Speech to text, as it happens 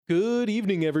Good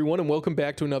evening, everyone, and welcome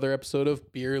back to another episode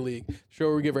of Beer League, the show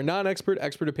where we give our non-expert,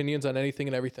 expert opinions on anything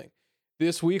and everything.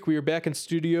 This week, we are back in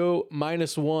studio,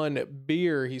 -1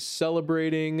 beer. He's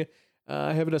celebrating,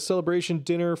 having a celebration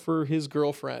dinner for his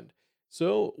girlfriend.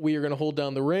 So we are going to hold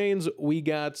down the reins. We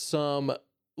got some,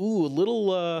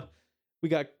 we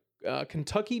got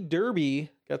Kentucky Derby,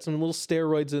 got some little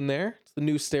steroids in there. It's the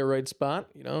new steroid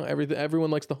spot. You know,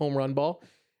 everyone likes the home run ball.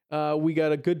 We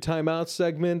got a good timeout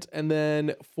segment. And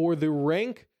then for the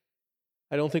rank,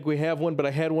 I don't think we have one, but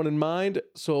I had one in mind.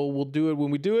 So we'll do it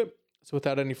when we do it. So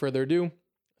without any further ado,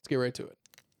 let's get right to it.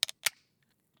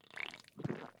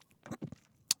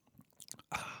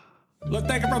 Let's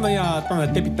take it from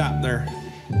the tippy top there.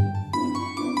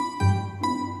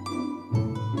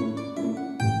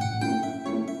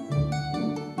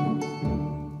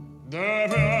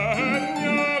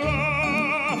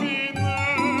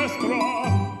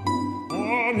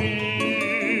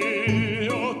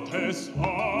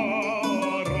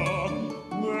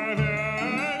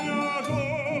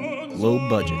 Low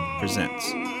Budget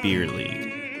presents Beer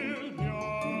League.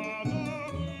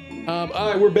 All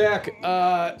right, we're back.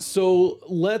 So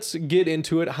let's get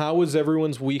into it. How was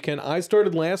everyone's weekend? I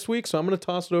started last week, so I'm going to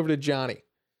toss it over to Johnny.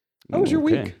 How was your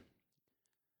week? It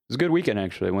was a good weekend,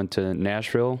 actually. I went to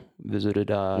Nashville, visited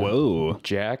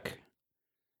Jack.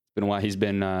 It's been a while. He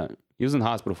was in the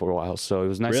hospital for a while, so it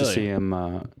was nice to see him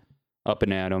up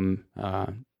and at him.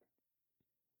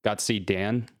 Got to see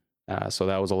Dan, so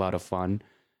that was a lot of fun.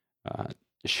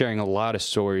 Sharing a lot of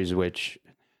stories, which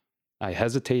I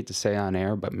hesitate to say on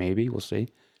air, but maybe we'll see.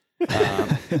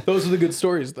 Those are the good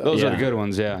stories, though. Those are the good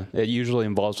ones, yeah. It usually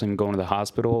involves him going to the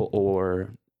hospital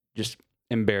or just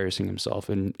embarrassing himself,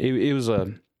 and it was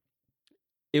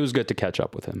good to catch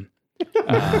up with him.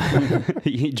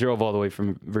 He drove all the way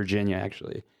from Virginia,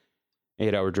 actually,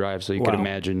 8-hour drive. So you could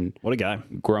imagine what a guy,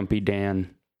 Grumpy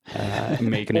Dan,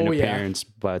 making an appearance.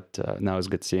 Yeah. But no, it was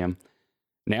good to see him.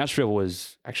 Nashville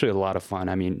was actually a lot of fun.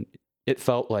 I mean, it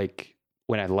felt like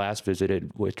when I last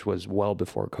visited, which was well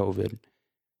before COVID.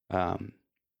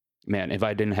 Man, if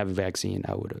I didn't have a vaccine,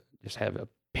 I would just have a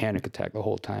panic attack the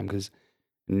whole time because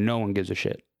no one gives a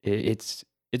shit. It's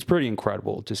pretty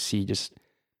incredible to see just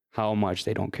how much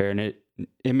they don't care, and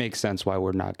it makes sense why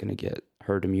we're not going to get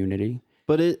herd immunity.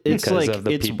 But it's because like of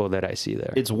the people that I see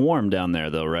there. It's warm down there,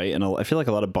 though, right? And I feel like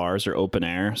a lot of bars are open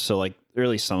air, so like or at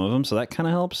least some of them. So that kind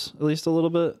of helps at least a little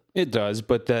bit. It does,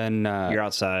 but then you're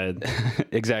outside.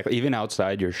 Exactly. Even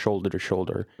outside, you're shoulder to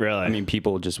shoulder. Really? I mean,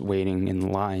 people just waiting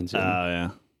in lines. Oh yeah.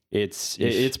 It's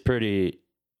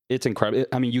incredible.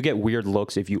 I mean, you get weird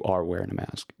looks if you are wearing a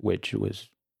mask, which was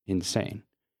insane.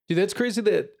 Dude, that's crazy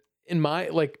that in my,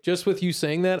 like, just with you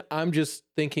saying that, I'm just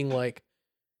thinking, like,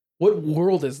 what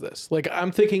world is this? Like,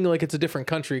 I'm thinking, like, it's a different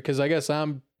country, because I guess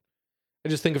I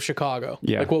just think of Chicago,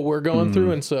 like what we're going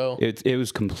through, and so... It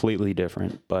was completely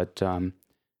different, but,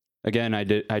 again, I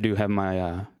did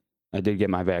get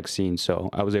my vaccine,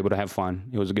 so I was able to have fun.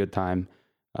 It was a good time.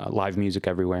 Live music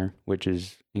everywhere, which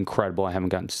is incredible. I haven't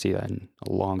gotten to see that in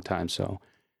a long time, so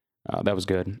that was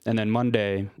good. And then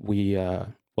Monday,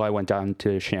 I went down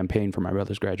to Champaign for my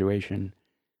brother's graduation.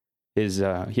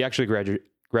 He actually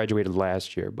graduated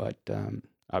last year, but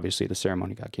obviously the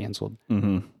ceremony got canceled.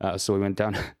 Mm-hmm. So we went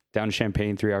down to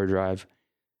Champaign, 3-hour drive.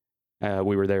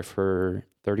 We were there for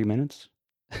 30 minutes,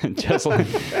 just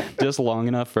long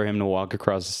enough for him to walk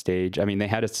across the stage. I mean, they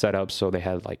had it set up so they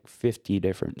had like 50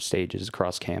 different stages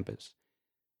across campus,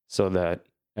 so that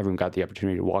everyone got the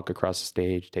opportunity to walk across the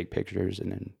stage, take pictures,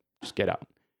 and then just get out.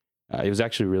 It was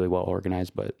actually really well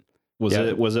organized, but was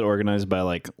it organized by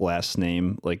like last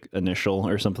name, like initial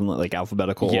or something like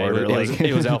alphabetical order?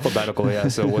 It was alphabetical. Yeah.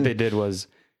 So what they did was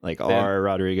like R.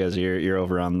 Rodriguez, you're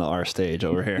over on the R stage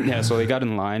over here. Yeah. So they got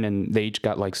in line and they each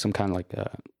got like some kind of like a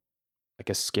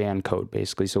scan code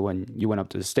basically. So when you went up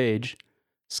to the stage,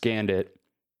 scanned it,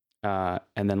 and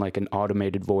then like an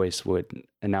automated voice would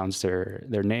announce their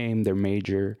name, their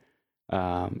major.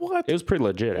 What? It was pretty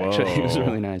legit. Actually. It was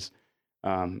really nice.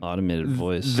 Automated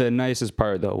voice. The nicest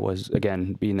part though was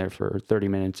again being there for 30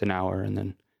 minutes, an hour, and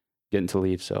then getting to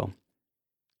leave. So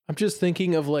I'm just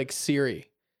thinking of like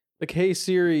Siri, like, hey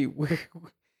Siri,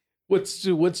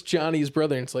 what's Johnny's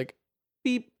brother? And it's like,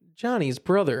 beep, Johnny's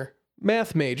brother,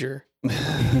 math major,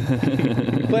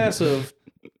 class of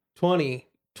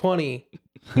 2020.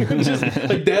 Just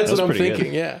like that's what I'm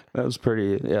thinking. Good. Yeah, that was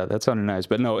pretty. Yeah, that sounded nice.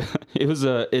 But no, it was.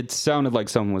 It sounded like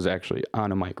someone was actually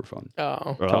on a microphone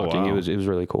talking. Wow. It was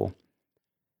really cool.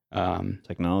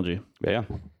 Technology. Yeah,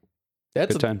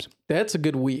 that's good times. That's a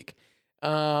good week.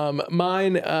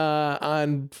 Mine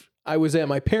I was at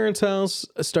my parents' house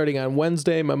starting on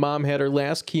Wednesday. My mom had her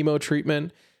last chemo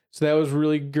treatment, So that was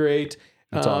really great.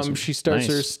 That's awesome. She starts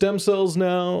her Nice. stem cells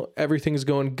now. Everything's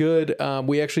going good.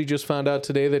 We actually just found out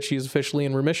today that she's officially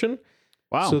in remission.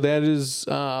 Wow. So that is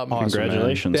Awesome, man.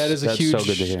 Congratulations. that is a That's huge. so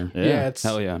good to hear. Yeah, it's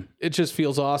Hell yeah. it just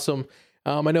feels awesome.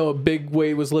 I know a big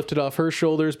weight was lifted off her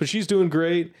shoulders, but she's doing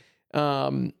great.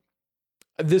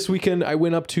 This weekend I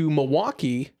went up to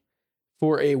Milwaukee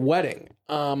for a wedding.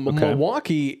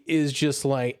 Milwaukee is just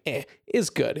like, it's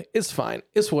good. It's fine.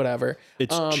 It's whatever.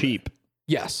 It's cheap,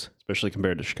 Yes. especially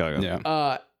compared to Chicago.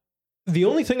 Yeah. The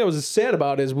only thing I was sad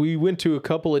about is we went to a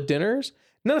couple of dinners.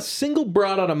 Not a single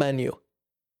brat on a menu.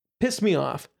 Pissed me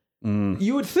off.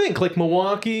 You would think like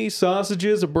Milwaukee,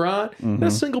 sausages, a brat, not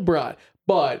a single brat.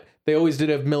 But they always did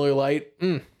have Miller Lite.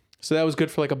 So that was good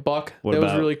for like $1. What That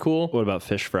was about- really cool. What about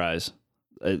fish fries?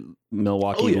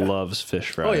 Milwaukee yeah. loves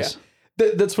fish Oh, yeah. fries.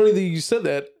 That's funny that you said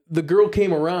that. The girl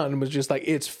came around and was just like,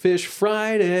 it's Fish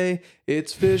Friday.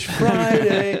 It's Fish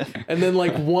Friday. And then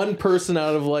like one person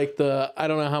out of like I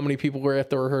don't know how many people were at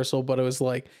the rehearsal, but it was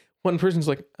like, one person's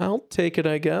like, I'll take it,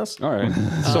 I guess. All right.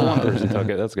 So one person took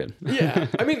it. That's good. Yeah.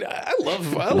 I mean, I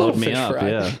love Load me fish up, fry.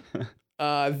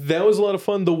 yeah. That was a lot of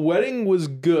fun. The wedding was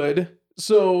good.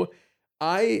 So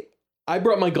I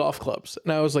brought my golf clubs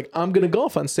and I was like, I'm going to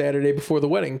golf on Saturday before the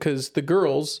wedding because the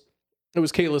girls, it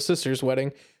was Kayla's sister's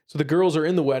wedding. So the girls are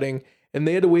in the wedding and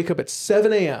they had to wake up at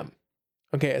 7 a.m.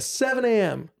 Okay, at 7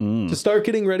 a.m. to start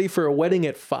getting ready for a wedding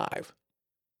at 5.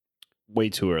 Way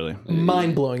too early.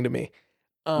 Mind blowing to me.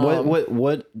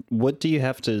 What do you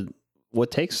have to?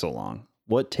 What takes so long?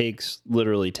 What takes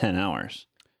literally 10 hours?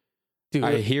 Dude,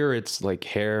 I hear it's like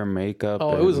hair, makeup.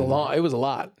 it was a and- lot. It was a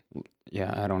lot.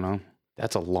 Yeah, I don't know.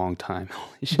 That's a long time.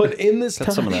 But in this Cut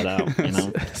time, some of that out, you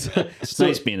know? It's So-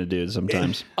 nice being a dude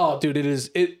sometimes. Oh, dude, it is.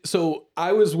 So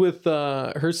I was with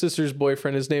her sister's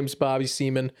boyfriend. His name's Bobby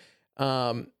Seaman.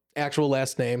 Actual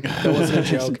last name. That wasn't a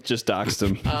joke. Just doxed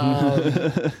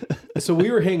him. So we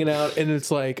were hanging out, and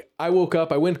it's like I woke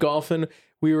up. I went golfing.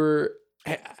 We were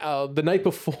the night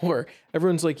before.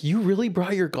 Everyone's like, "You really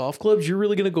brought your golf clubs? You're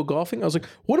really gonna go golfing?" I was like,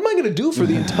 "What am I gonna do for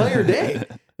the entire day?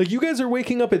 Like, you guys are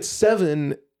waking up at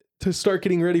 7 to start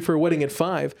getting ready for a wedding at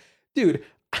 5, dude."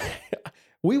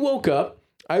 We woke up.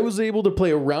 I was able to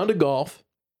play a round of golf.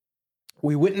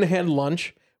 We went and had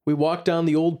lunch. We walked down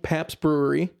the old Pabst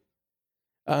Brewery.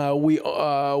 We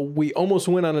almost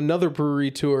went on another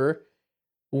brewery tour.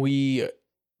 We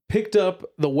picked up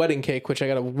the wedding cake, which I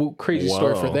got a crazy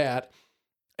story for Whoa. that.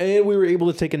 And we were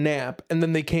able to take a nap. And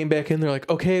then they came back in. They're like,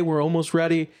 okay, we're almost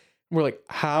ready. We're like,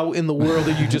 how in the world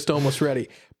are you just almost ready?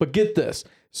 But get this.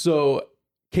 So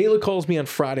Kayla calls me on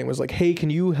Friday and was like, hey, can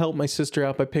you help my sister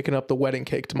out by picking up the wedding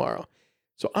cake tomorrow?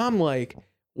 So I'm like,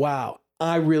 wow,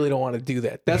 I really don't want to do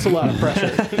that. That's a lot of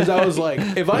pressure. Because I was like,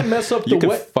 if I mess up the You could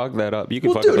wedding, fuck that up. You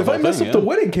can fuck dude, up if the I whole mess thing, up the yeah.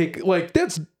 wedding cake, like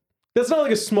that's not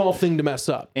like a small thing to mess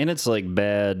up. And it's like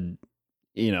bad,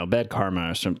 bad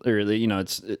karma or something. Or,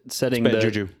 it's setting bad the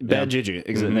juju. Bad Yeah. juju.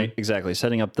 Mm-hmm. Exactly.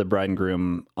 Setting up the bride and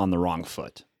groom on the wrong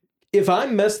foot. If I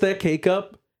mess that cake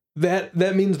up, that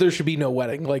means there should be no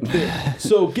wedding. Like,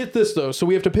 so get this though. So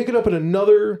we have to pick it up at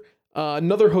another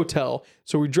hotel.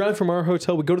 So we drive from our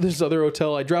hotel. We go to this other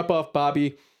hotel. I drop off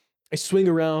Bobby. I swing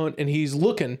around and he's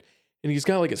looking and he's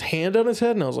got like his hand on his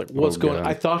head. And I was like, what's going on? God.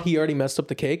 I thought he already messed up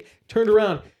the cake. Turned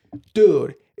around.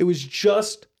 Dude, it was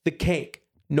just the cake.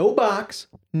 No box,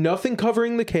 nothing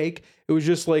covering the cake. It was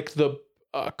just like the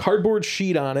cardboard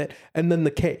sheet on it and then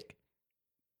the cake.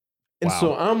 And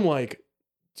so I'm like,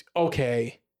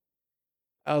 okay.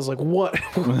 I was like, what?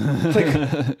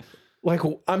 like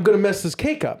I'm going to mess this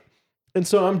cake up. And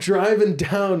so I'm driving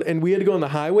down and we had to go on the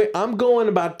highway. I'm going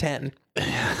about 10.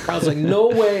 I was like, no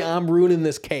way I'm ruining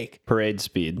this cake. Parade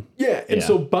speed. Yeah. And Yeah.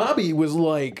 so Bobby was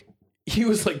like, he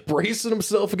was like bracing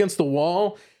himself against the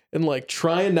wall and like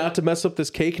trying not to mess up this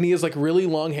cake. And he has like really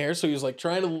long hair. So he was like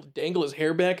trying to dangle his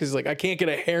hair back. 'Cause he's like, I can't get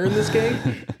a hair in this cake.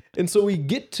 And so we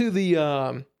get to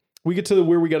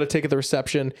where we got to take at the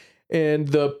reception and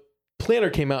the planner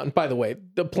came out. And by the way,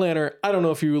 the planner, I don't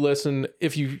know if you listen,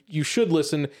 if you should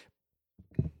listen,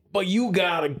 but you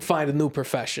got to find a new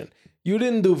profession. You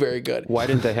didn't do very good. Why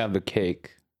didn't they have the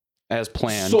cake as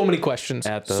planned? So many questions.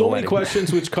 at the So many wedding.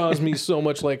 questions, which caused me so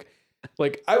much like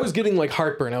I was getting like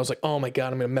heartburn. I was like, oh my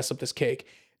God, I'm going to mess up this cake.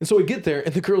 And so we get there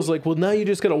and the girl's like, well, now you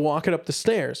just got to walk it up the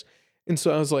stairs. And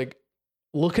so I was like,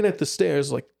 looking at the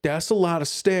stairs, like that's a lot of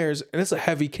stairs and it's a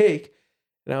heavy cake.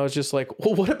 And I was just like,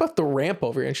 well, what about the ramp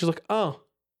over here? And she's like, oh,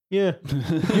 yeah,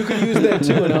 you could use that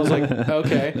too. And I was like,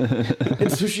 okay.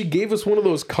 And so she gave us one of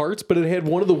those carts, but it had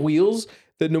one of the wheels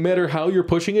that no matter how you're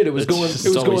pushing it, it was going always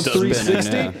 360.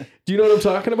 spinning, yeah. Do you know what I'm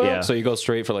talking about? Yeah. So you go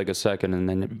straight for like a second and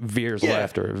then it veers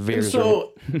left or it And veers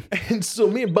so, and so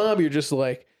me and Bobby are just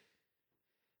like,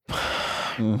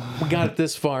 we got it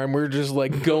this far, and we're just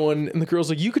like going, and the girl's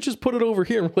like, you could just put it over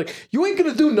here. And we're like, you ain't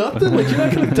gonna do nothing? Like, you're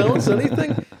not gonna tell us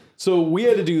anything? So we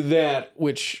had to do that,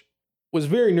 which was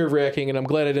very nerve-wracking, and I'm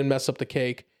glad I didn't mess up the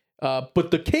cake.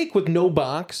 But the cake with no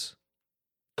box,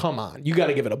 come on, you got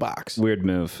to give it a box. Weird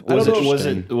move. I don't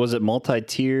know. Was it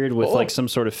multi-tiered with like some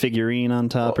sort of figurine on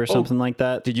top or something like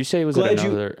that? Did you say it was Glad at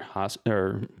another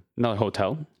or another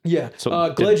hotel? Yeah.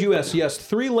 So glad you asked. Yes,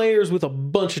 3 layers with a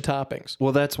bunch of toppings.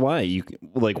 Well, that's why you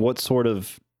like. What sort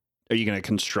of are you going to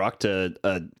construct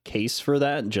a case for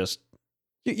that? Just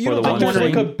You For don't the think there's one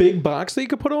like a thing- big box that you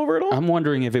could put over it all? I'm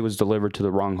wondering if it was delivered to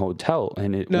the wrong hotel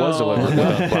and it No. was delivered with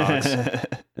a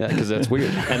box. Because that's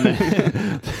weird. and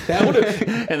then That would have.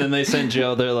 and then they sent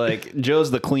Joe. They're like, Joe's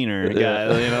the cleaner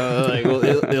guy. You know, like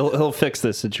well, he'll fix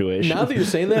this situation. Now that you're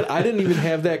saying that, I didn't even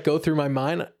have that go through my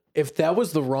mind. If that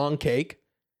was the wrong cake,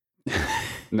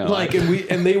 No, like,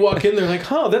 and they walk in, they're like,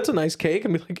 "Oh, that's a nice cake,"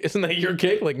 and be like, "Isn't that your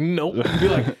cake?" Like, nope. And be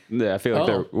like, yeah, I feel like Oh.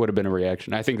 there would have been a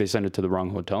reaction. I think they sent it to the wrong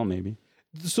hotel, maybe.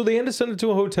 so they had to send it to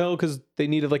a hotel because they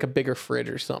needed like a bigger fridge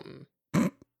or something.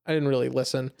 I didn't really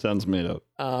listen. Sounds made up.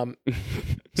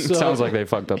 So, Sounds like they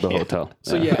fucked up the hotel.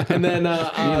 So yeah, and then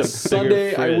bigger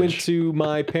Sunday I went fridge. to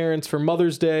my parents for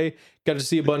Mother's Day. Got to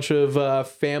see a bunch of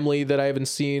family that I haven't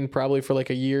seen probably for like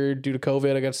a year due to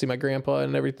COVID. I got to see my grandpa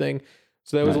and everything.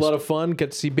 So that was a Nice. lot of fun.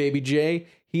 Got to see baby Jay.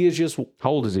 He is just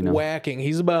How old is he now? whacking.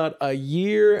 He's about a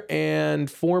year and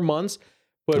 4 months,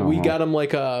 but we Oh. got him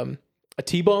like a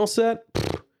T-ball set.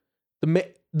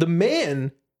 The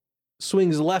man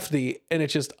swings lefty, and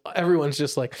it's just everyone's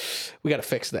just like, we got to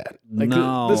fix that. Like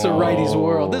this is a righty's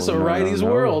world. This is a No, no, righty's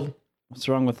no. world. What's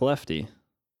wrong with Lefty?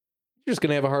 You're just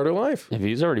gonna have a harder life. If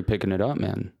he's already picking it up,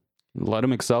 man, let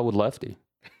him excel with lefty.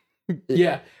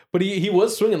 Yeah, but he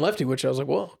was swinging lefty, which I was like,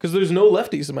 whoa, because there's no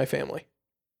lefties in my family,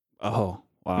 Oh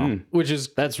wow, Hmm. which is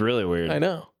that's really weird. I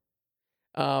know.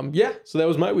 Yeah, so that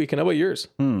was my weekend. How about yours?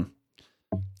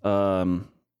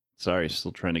 Sorry,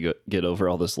 still trying to get over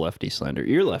all this Lefty slander.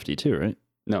 You're Lefty too, right?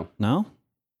 No. No.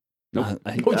 Nope.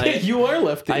 Okay, you are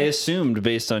lefty. I assumed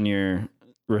based on your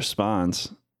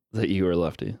response that you were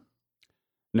Lefty.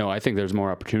 No, I think there's more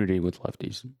opportunity with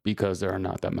lefties because there are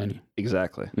not that many.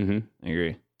 Exactly. Mm-hmm. I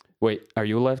agree. Wait, are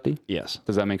you a lefty? Yes.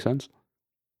 Does that make sense?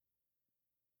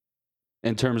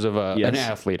 In terms of Yes. an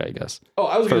athlete, I guess. Oh,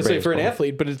 I was going to For say for an baseball.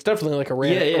 athlete, but it's definitely like a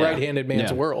Yeah. right-handed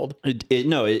man's Yeah. world.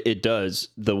 It does.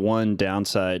 The one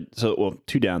downside,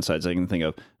 two downsides I can think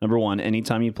of. Number one,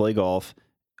 anytime you play golf,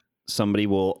 somebody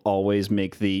will always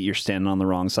make the "you're standing on the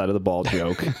wrong side of the ball"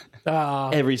 joke.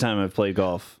 Every time I've played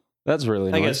golf. That's really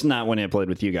I nice. guess not when I played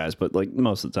with you guys, but like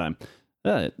most of the time.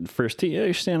 First tee,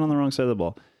 you're standing on the wrong side of the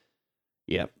ball.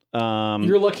 Yeah.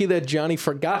 You're lucky that Johnny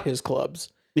forgot his clubs.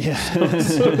 yeah.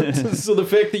 So the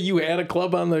fact that you had a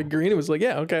club on the green, it was like,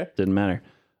 yeah, okay. Didn't matter.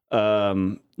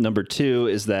 Number two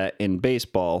is that in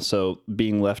baseball, so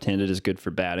being left-handed is good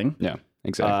for batting. Yeah,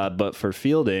 exactly. But for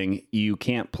fielding, you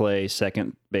can't play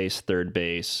second base, third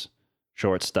base,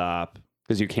 shortstop,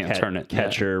 Because you can't turn it.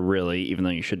 catcher, really, even though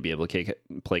you should be able to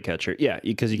play catcher. Yeah,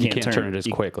 because you can't turn it as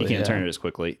quickly, You can't yeah. turn it as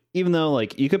quickly. Even though,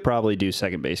 like, you could probably do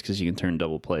second base because you can turn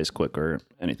double plays quicker or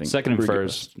anything. Second and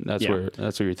Regardless. first, that's Yeah.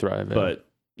 where you thrive. Yeah. But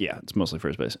yeah, it's mostly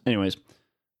first base. Anyways,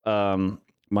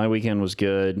 my weekend was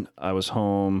good. I was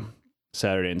home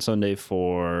Saturday and Sunday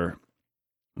for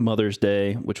Mother's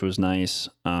Day, which was nice.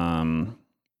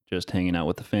 Just hanging out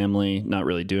with the family, not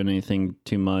really doing anything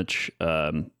too much.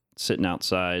 Sitting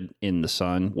outside in the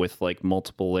sun with like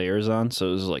multiple layers on, so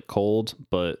it was like cold,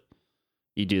 but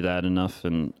you do that enough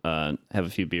and have a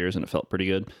few beers, and it felt pretty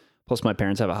good. Plus, my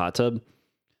parents have a hot tub,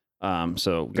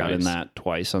 so got in Nice. that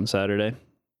twice on Saturday.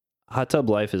 Hot tub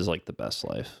life is like the best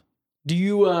life. Do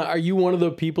you are you one of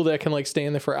the people that can like stay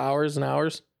in there for hours and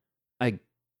hours? I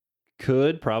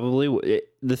could probably.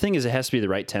 The thing is, it has to be the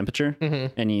right temperature,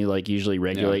 Mm-hmm. and you like usually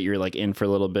regulate. You're like in for a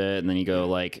little bit, and then you go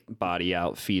like body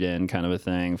out, feet in, kind of a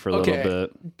thing for a Okay. little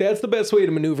bit. That's the best way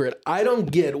to maneuver it. I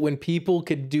don't get when people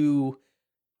could do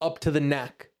up to the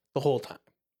neck the whole time.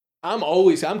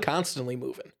 I'm constantly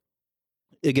moving.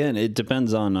 Again, it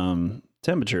depends on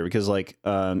temperature because like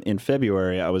in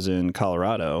February I was in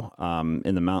Colorado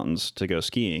in the mountains to go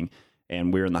skiing,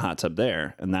 and we were in the hot tub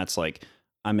there, and that's like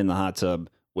I'm in the hot tub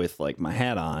with like my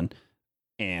hat on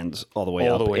and all the way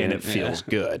All up, the way and in, it feels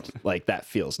good. Like that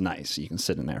feels nice. You can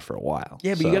sit in there for a while.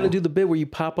 Yeah, but you So- got to do the bit where you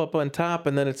pop up on top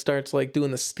and then it starts like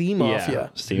doing the steam off you.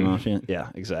 steam off you.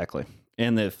 Yeah, exactly.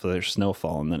 And if there's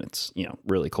snowfall, and then it's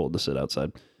really cold to sit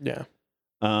outside. Yeah.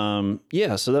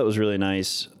 Yeah, so that was really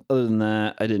nice. Other than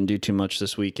that, I didn't do too much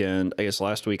this weekend. I guess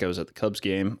last week I was at the Cubs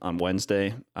game on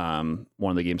Wednesday. One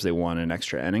of the games they won in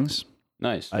extra innings.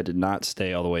 nice. I did not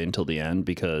stay all the way until the end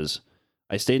because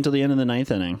I stayed until the end of the 9th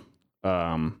inning,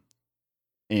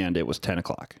 and it was 10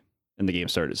 o'clock, and the game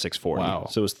started at 6:40. Wow.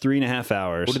 So it was 3.5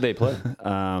 hours. What did they play?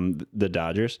 The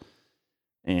Dodgers,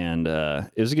 and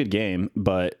it was a good game.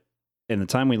 But in the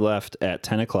time we left at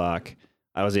 10 o'clock,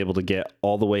 I was able to get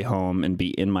all the way home and be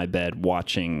in my bed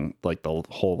watching like the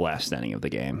whole last inning of the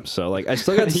game. So like I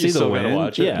still got to You see the still got to win.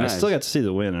 watch it? Yeah, Nice. I still got to see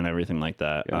the win and everything like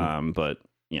that. Good. But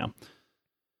yeah.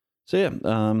 So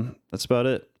yeah, that's about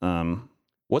it.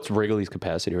 What's Wrigley's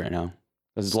capacity right now?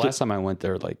 Because the last time I went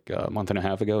there like a month and a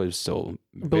half ago, it was still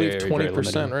I believe very, very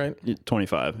 20%, limited. right?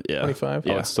 25. Yeah. 25. Oh,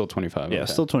 Yeah. it's still 25. Yeah,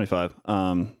 okay. still 25.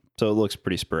 So it looks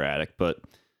pretty sporadic, but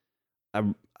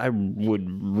I would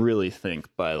really think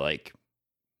by like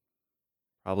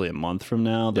probably a month from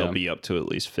now they'll Yeah. be up to at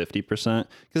least 50%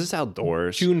 because it's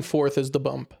outdoors. June 4th is the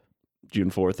bump. June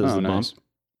 4th is Oh, the nice. bump.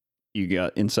 You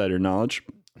got insider knowledge.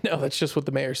 No, that's just what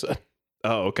the mayor said.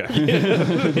 Oh, okay.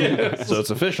 Yeah. So it's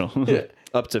official. Yeah.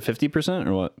 Up to 50%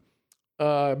 or what?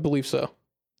 I believe so.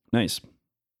 Nice.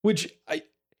 Which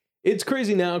it's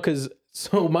crazy now because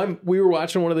we were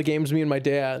watching one of the games, me and my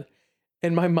dad,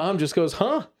 and my mom just goes,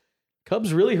 "Huh,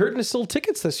 Cubs really hurting to sell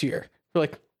tickets this year?" We're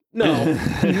like, "No,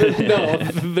 no,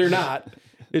 they're not.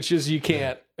 It's just you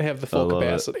can't have the full love it.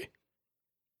 capacity."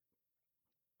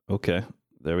 Okay.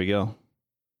 There we go.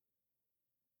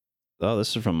 Oh,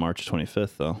 this is from March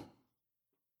 25th though.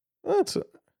 That's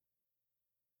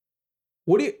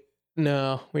what do you?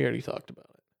 No, we already talked about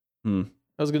it. Hmm.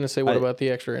 I was gonna say what I- about the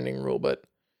extra inning rule, but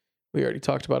we already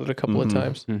talked about it a couple of Mhm.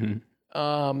 times.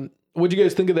 Mhm. What'd you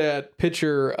guys think of that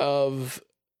picture of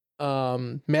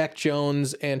Mac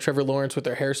Jones and Trevor Lawrence with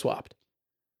their hair swapped?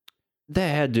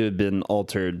 That had to have been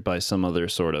altered by some other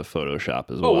sort of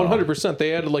Photoshop as well. Oh, 100%.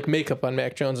 They added like makeup on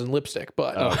Mac Jones and lipstick,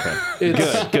 but Okay.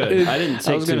 it's Good. I didn't I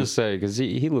take was gonna too. say because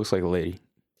he looks like a lady.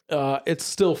 it's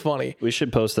still funny. We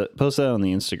should post that on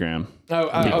the Instagram.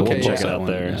 Oh, People okay, will check yeah. it out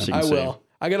one, there. yeah. So you I can see. will.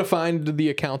 I gotta find the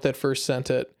account that first sent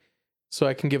it so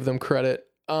I can give them credit.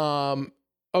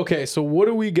 Okay, so what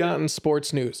do we got in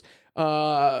sports news?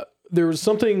 There was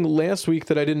something last week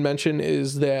that I didn't mention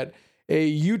is that a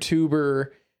YouTuber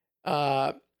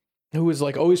who was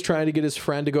like always trying to get his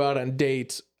friend to go out on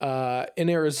dates in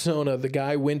Arizona, the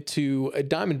guy went to a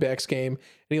Diamondbacks game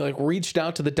and he like reached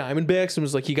out to the Diamondbacks and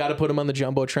was like, "You got to put him on the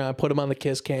Jumbotron, put him on the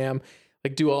Kiss Cam,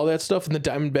 like do all that stuff." And the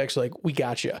Diamondbacks are like, "We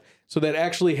got you." So that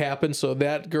actually happened. So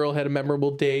that girl had a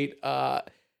memorable date.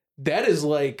 That is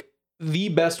like the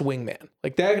best wingman.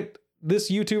 Like that,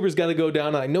 this YouTuber's got to go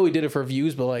down. I know he did it for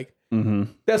views, but like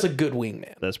Mm-hmm. that's a good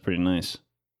wingman. That's pretty nice.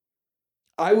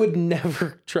 I would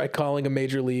never try calling a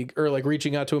major league or like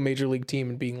reaching out to a major league team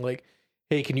and being like,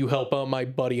 "Hey, can you help out my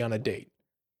buddy on a date?"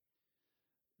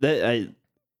 That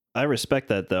I respect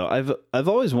that though. I've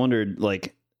always wondered,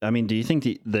 like, I mean, do you think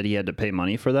that he had to pay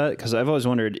money for that? Because I've always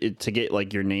wondered to get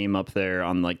like your name up there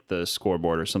on like the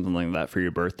scoreboard or something like that for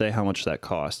your birthday, how much that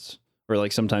costs. Or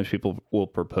like sometimes people will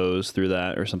propose through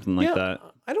that or something like that.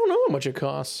 I don't know how much it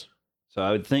costs. So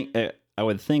I would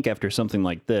think after something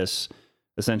like this,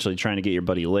 essentially trying to get your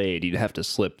buddy laid, you'd have to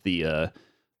slip the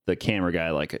camera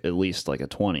guy like at least like a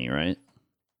 20, right?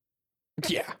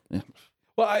 Yeah. Yeah.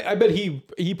 Well, I bet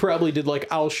he probably did like,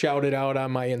 "I'll shout it out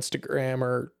on my Instagram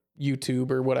or YouTube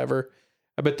or whatever."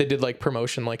 I bet they did like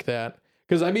promotion like that.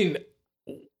 Because I mean,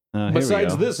 Here we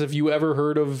besides go. this, have you ever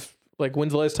heard of like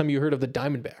when's the last time you heard of the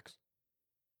Diamondbacks?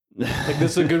 Like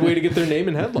this is a good way to get their name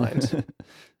in headlines.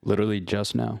 Literally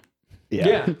just now.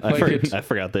 Yeah, like I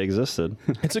forgot they existed.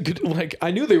 It's a good like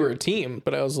I knew they were a team,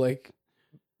 but I was like,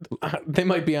 they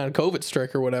might be on COVID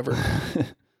strike or whatever.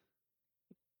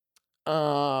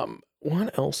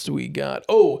 What else do we got?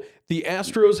 Oh, the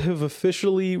Astros have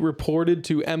officially reported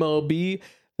to MLB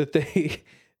that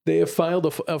they have filed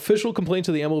an official complaint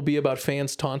to the MLB about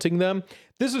fans taunting them.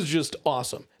 This is just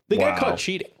awesome. They got Wow. caught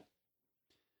cheating.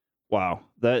 Wow,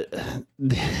 that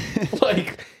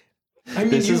Like, I mean,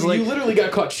 This you is like- literally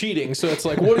got caught cheating. So it's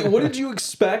like, what did you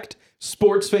expect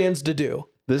sports fans to do?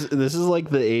 this is like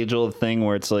the age old thing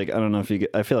where it's like, I don't know if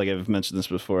I feel like I've mentioned this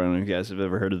before. I don't know if you guys have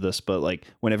ever heard of this, but like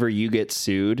whenever you get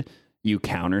sued, you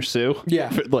countersue.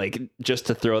 Yeah. Like just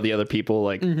to throw the other people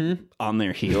like Mm-hmm. on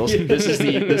their heels. This is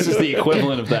the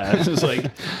equivalent of that. It's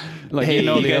like hey, you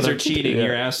know you the guys other- are cheating. yeah.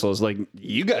 You're assholes. Like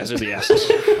you guys are the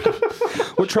assholes.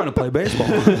 We're trying to play baseball.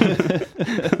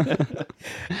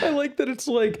 I like that it's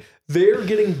like they're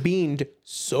getting beamed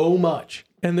so much,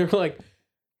 and they're like,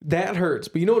 that hurts.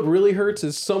 But you know what really hurts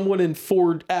is someone in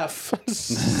Ford F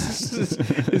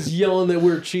is yelling that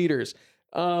we're cheaters.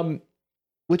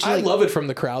 Which I love it from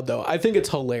the crowd, though. I think it's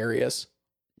hilarious.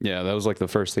 Yeah, that was like the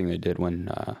first thing they did when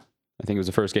I think it was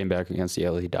the first game back against the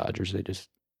LA Dodgers. They just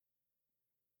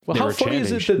Well, They how were funny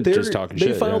is it chanting, that just talking they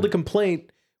shit, filed yeah. a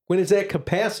complaint when it's at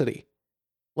capacity?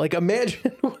 Like,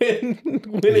 imagine when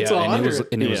it's 100.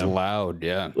 And it was Yeah. loud.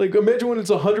 Yeah. Like, imagine when it's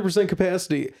 100%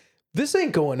 capacity. This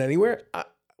ain't going anywhere.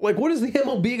 Like, what is the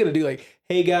MLB going to do? Like,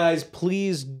 hey, guys,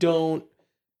 please don't.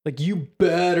 Like, you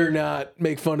better not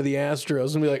make fun of the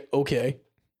Astros. And be like, okay.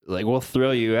 Like, we'll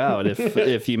throw you out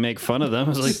if you make fun of them.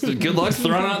 It's like, good luck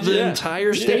throwing out the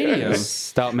entire stadium.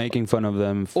 Stop making fun of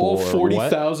them All for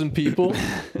 40,000 people.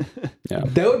 Yeah.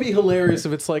 That would be hilarious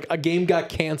if it's like a game got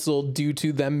canceled due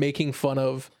to them making fun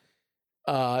of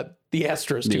the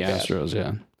Astros. The Astros,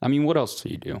 yeah. I mean, what else do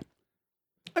you do?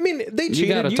 I mean, they cheated.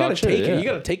 gotta You talk got to shit, take it. yeah. You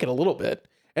got to take it a little bit.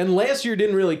 And last year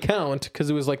didn't really count because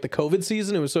it was like the COVID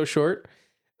season. It was so short.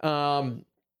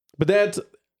 But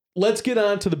let's get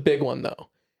on to the big one though.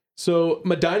 So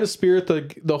Medina Spirit,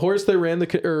 the horse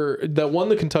that that won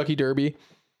the Kentucky Derby,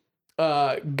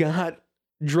 got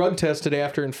drug tested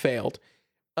after and failed.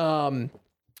 Bob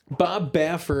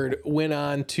Baffert went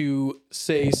on to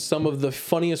say some of the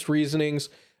funniest reasons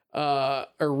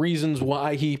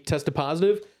why he tested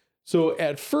positive. So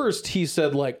at first he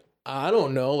said, like, I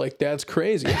don't know, like, that's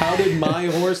crazy. How did my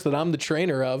horse that I'm the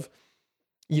trainer of,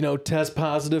 test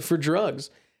positive for drugs?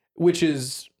 Which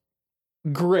is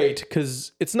great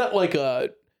because it's not like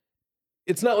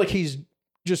he's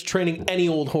just training any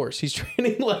old horse. He's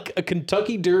training like a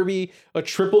Kentucky Derby, a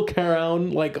Triple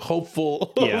Crown, like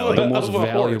hopeful. Yeah, like The most of a horse.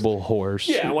 valuable horse.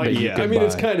 Yeah, like that you yeah. could I mean,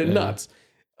 it's buy. kind of Yeah. nuts.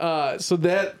 So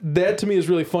that to me is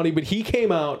really funny. But he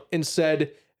came out and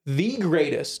said the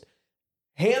greatest,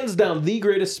 hands down, the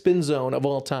greatest spin zone of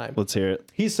all time. Let's hear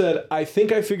it. He said, "I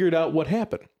think I figured out what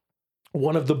happened.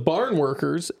 One of the barn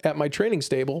workers at my training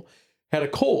stable had a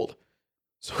cold,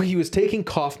 so he was taking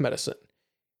cough medicine.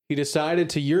 He decided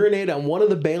to urinate on one of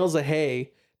the bales of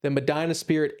hay that Medina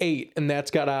Spirit ate, and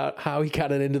that's how he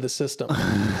got it into the system."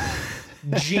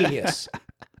 Genius.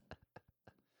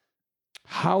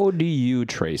 How do you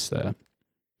trace that?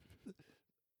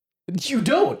 You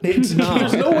don't. There's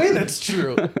no way that's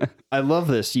true. I love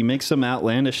this. You make some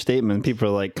outlandish statement. People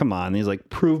are like, come on. And he's like,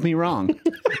 prove me wrong.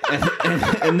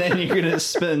 and then you're going to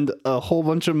spend a whole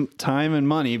bunch of time and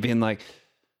money being like,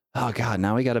 oh, God,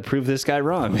 now we got to prove this guy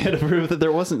wrong. We had to prove that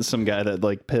there wasn't some guy that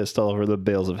like pissed all over the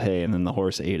bales of hay and then the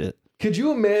horse ate it. Could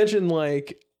you imagine,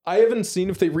 like, I haven't seen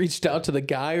if they reached out to the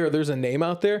guy or there's a name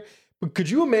out there, but could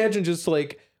you imagine just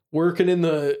like working in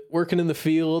the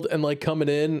field and like coming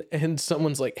in and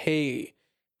someone's like, hey,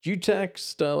 did you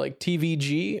text like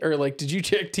TVG or like, did you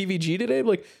check TVG today?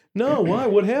 Like, no, why?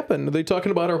 What happened? Are they talking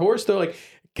about our horse? They're like,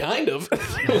 kind of.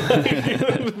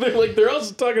 They're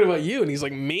also talking about you. And he's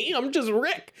like, me? I'm just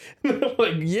Rick. And I'm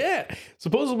like, yeah.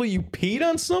 Supposedly you peed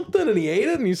on something and he ate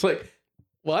it. And he's like,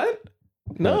 what?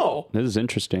 No. This is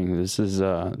interesting. This is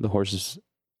the horse's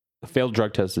failed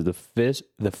drug test is the fifth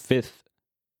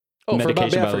Oh, for Bob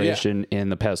medication Baffert, yeah. violation in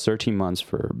the past 13 months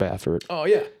for Baffert, Oh,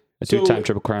 yeah. a two-time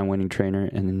Triple Crown winning trainer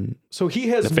and So he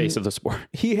has the face of the sport.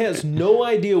 he has no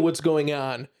idea what's going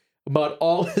on about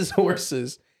all his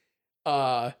horses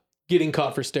getting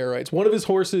caught for steroids. One of his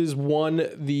horses won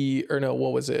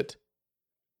what was it?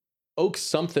 Oak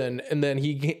something, and then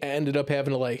he ended up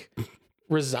having to like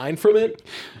resign from it.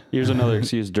 Here's another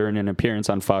excuse. During an appearance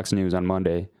on Fox News on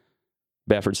Monday,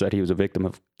 Baffert said he was a victim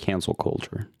of cancel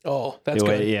culture. Oh, that's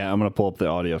Wait, good. yeah, I'm going to pull up the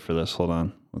audio for this. Hold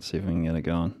on. Let's see if we can get it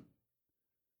going.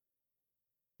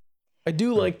 I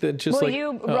do like that. Just Will like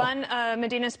you run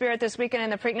Medina Spirit this weekend in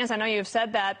the Preakness? I know you've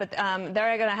said that, but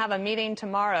they're going to have a meeting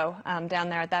tomorrow down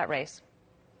there at that race.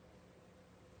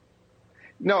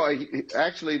 No,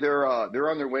 actually, they're on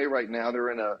their way right now. They're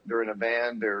in a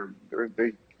van.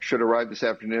 They should arrive this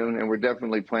afternoon, and we're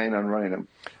definitely planning on running them.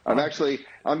 I'm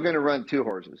going to run two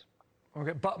horses.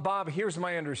 Okay, Bob, here's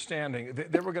my understanding.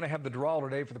 They were going to have the draw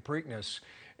today for the Preakness,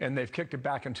 and they've kicked it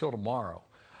back until tomorrow.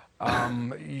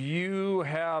 You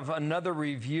have another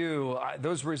review.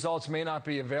 Those results may not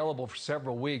be available for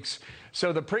several weeks.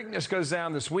 So the Preakness goes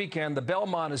down this weekend. The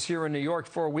Belmont is here in New York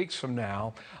 4 weeks from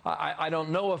now. I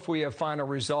don't know if we have final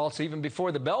results even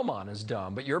before the Belmont is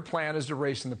done, but your plan is to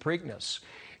race in the Preakness.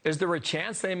 Is there a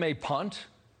chance they may punt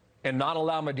and not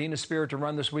allow Medina Spirit to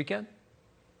run this weekend?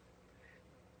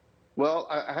 Well,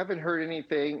 I haven't heard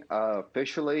anything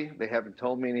officially. They haven't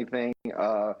told me anything.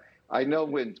 I know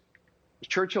when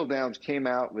Churchill Downs came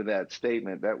out with that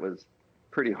statement, that was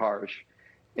pretty harsh.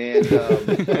 And I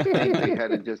think they had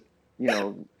to just,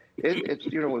 it's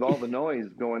with all the noise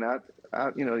going out,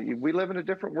 we live in a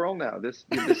different world now. This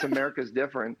America's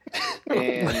different.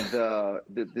 And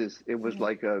it was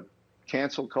like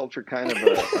cancel culture kind of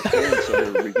a thing,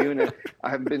 so they're reviewing it. I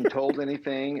haven't been told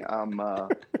anything.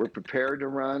 We're prepared to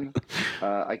run.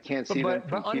 I can't see them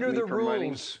But keeping under me the from running.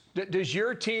 rules, does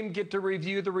your team get to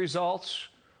review the results,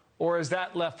 or is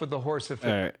that left with the horse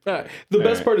official? All right. The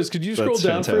best part is, could you scroll That's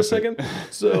down for a fantastic.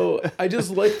 second? So I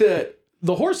just like that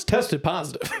the horse tested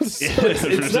positive. So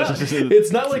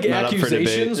it's not like not up for debate.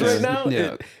 accusations right now.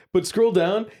 Yeah. But scroll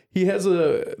down. He has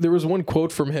there was one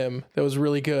quote from him that was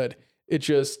really good. It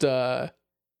just,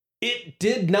 it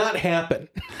did not happen.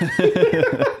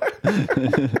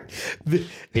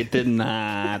 It did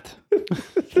not.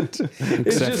 It's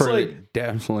Except just for like, it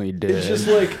definitely did. it's just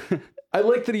like, I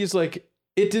like that he's like,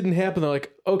 it didn't happen. They're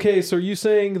like, okay, so are you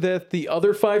saying that the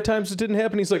other 5 times it didn't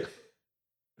happen? He's like,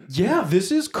 yeah,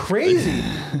 this is crazy.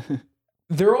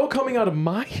 They're all coming out of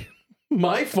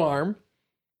my farm,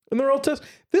 and they're all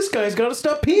this guy's got to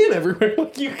stop peeing everywhere.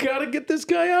 Like, you got to get this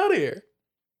guy out of here.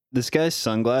 This guy's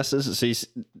sunglasses. So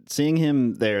seeing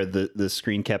him there, the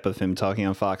screen cap of him talking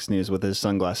on Fox News with his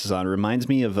sunglasses on reminds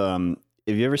me of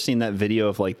have you ever seen that video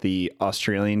of like the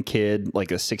Australian kid,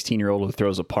 like a 16-year-old who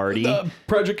throws a party?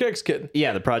 Project X kid.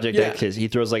 Yeah, the Project X kid. He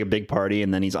throws like a big party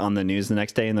and then he's on the news the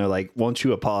next day and they're like, "Won't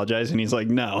you apologize?" And he's like,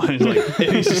 "No." And he's like,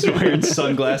 and he's just wearing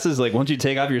sunglasses. Like, "Won't you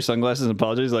take off your sunglasses and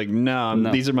apologize?" He's like,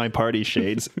 no, these are my party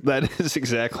shades. That is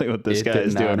exactly what this guy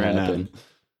is doing right now.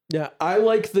 Yeah, I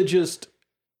like the just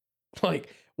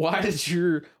like, why did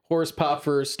your horse pop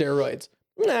for steroids?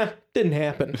 Nah, didn't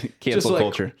happen. Cancel Just like,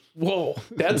 culture. Whoa,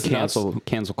 that's nuts.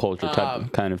 cancel culture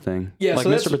type kind of thing. yeah, like so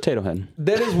Mr. that's- Potato Head.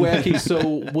 That is wacky.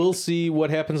 So we'll see what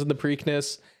happens in the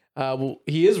Preakness.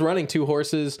 He is running 2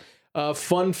 horses.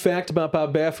 Fun fact about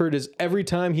Bob Baffert is every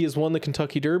time he has won the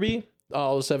Kentucky Derby,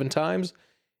 all 7 times,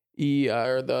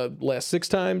 or the last 6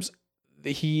 times,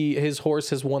 his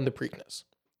horse has won the Preakness.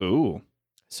 Ooh.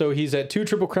 So he's had 2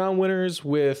 Triple Crown winners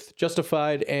with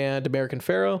Justified and American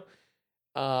Pharaoh.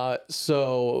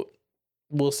 So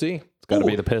we'll see. It's got to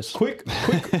be the piss. Quick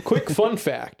fun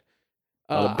fact.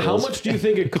 How bills. much do you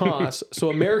think it costs? So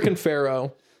American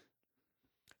Pharaoh,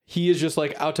 he is just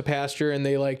like out to pasture and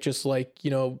they like, just like,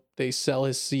 you know, they sell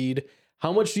his seed.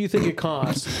 How much do you think it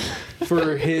costs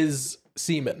for his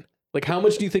semen? Like, how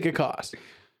much do you think it costs?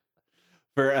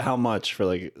 For how much? For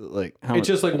like how It's much?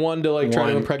 just like one to like try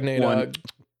to One- impregnate one-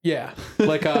 yeah,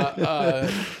 like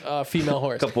a female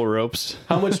horse. Couple ropes.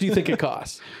 How much do you think it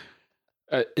costs?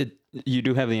 You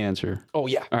do have the answer. Oh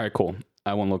yeah, All right, cool.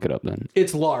 I won't look it up then.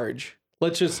 it's large.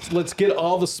 Let's get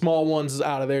all the small ones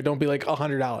out of there. Don't be like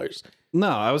 $100. No,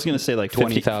 I was gonna say like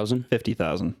 20,000.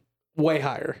 50,000, Way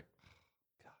higher,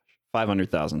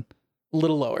 500,000. a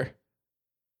little lower,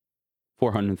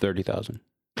 430,000.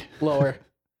 lower.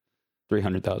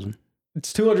 300,000.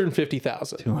 It's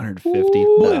 250,000.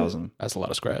 250,000. That's a lot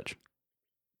of scratch.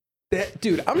 That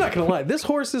dude, I'm not gonna lie. This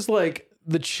horse is like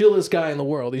the chillest guy in the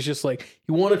world. He's just like,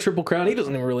 he won a Triple Crown. He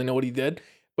doesn't even really know what he did,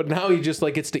 but now he just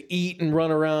like gets to eat and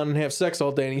run around and have sex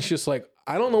all day. And he's just like,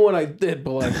 I don't know what I did,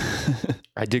 but like,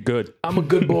 I did good. I'm a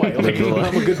good boy. Like,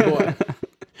 I'm a good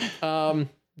boy.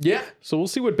 Yeah. So we'll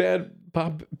see what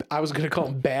Bob. I was gonna call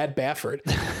him Bad Baffert.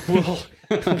 Well,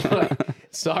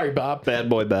 sorry, Bob. Bad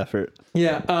boy Baffert.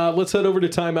 Yeah. Let's head over to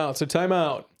timeout. So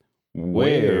timeout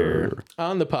Where?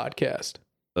 on the podcast.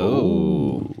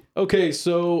 Oh. Okay,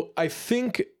 so I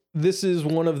think this is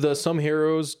one of the Some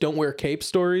Heroes Don't Wear Cape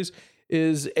stories.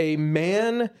 Is a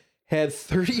man had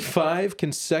 35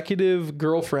 consecutive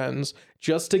girlfriends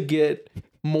just to get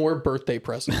more birthday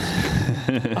presents.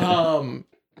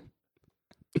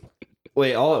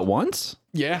 Wait, all at once?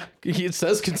 Yeah, it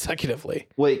says consecutively.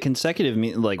 Wait, consecutive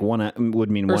mean like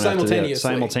would mean Or one after the other. simultaneously.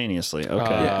 Simultaneously.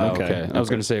 Okay. Okay. I was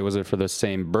going to say, was it for the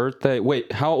same birthday?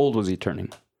 Wait, how old was he turning?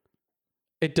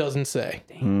 It doesn't say.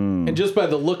 Hmm. And just by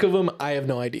the look of him, I have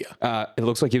no idea. It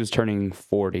looks like he was turning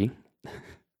 40. He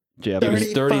Japanese.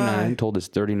 was 39, told his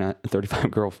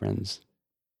 35 girlfriends.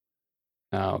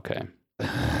 Oh, okay.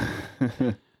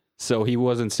 So he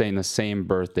wasn't saying the same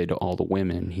birthday to all the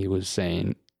women. He was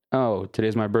saying, oh,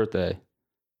 today's my birthday.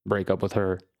 Break up with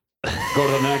her. Go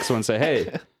to the next one. Say,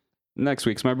 hey, next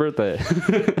week's my birthday.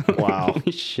 Wow.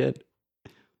 Holy shit.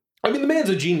 I mean, the man's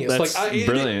a genius. That's Like,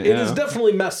 brilliant, it is yeah.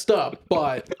 definitely messed up,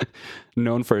 but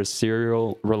Known for a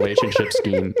serial relationship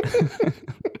scheme.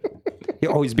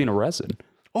 Oh, he's being arrested.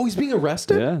 oh, he's being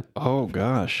arrested? Yeah. Oh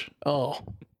gosh. Oh,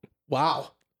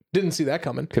 wow. Didn't see that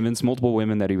coming. Convinced multiple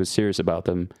women that he was serious about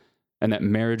them and that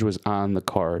marriage was on the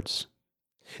cards.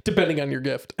 Depending on your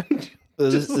gift.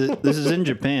 This is in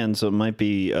Japan, so it might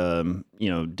be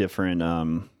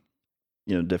different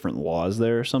different laws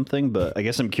there or something. But I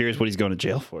guess I'm curious what he's going to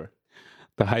jail for.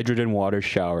 The hydrogen water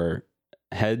shower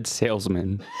head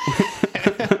salesman.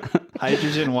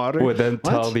 Hydrogen water? Would then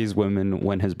tell What? these women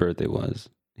when his birthday was.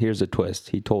 Here's a twist.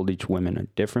 He told each woman a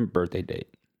different birthday date.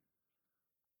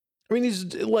 I mean,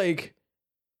 he's like,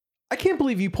 I can't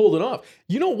believe you pulled it off.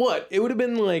 You know what? It would have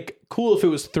been like cool if it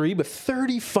was 3, but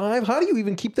 35? How do you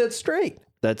even keep that straight?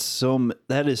 That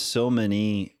is so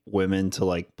many women to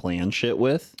like plan shit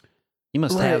with. He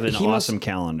must Right, have an he awesome must-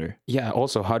 calendar. Yeah.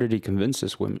 Also, how did he convince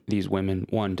these women,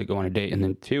 one, to go on a date, and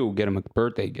then two, get him a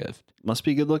birthday gift? Must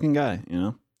be a good looking guy, you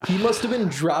know? He must have been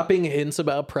dropping hints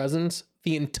about presents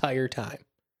the entire time.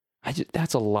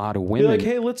 That's a lot of Be women. like,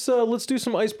 hey, let's do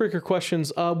some icebreaker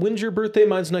questions. When's your birthday?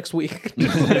 Mine's next week.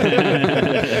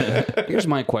 Here's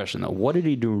my question though: what did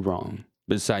he do wrong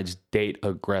besides date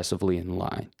aggressively and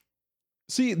lie?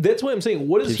 See, that's what I'm saying.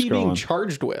 What is Keep he being scrolling.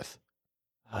 charged with?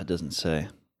 Oh, it doesn't say.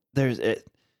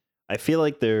 I feel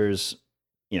like there's,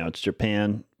 it's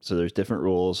Japan, so there's different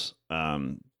rules.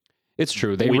 It's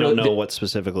true. We don't know what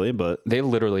specifically, but they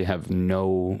literally have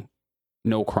no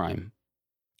crime.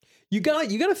 You got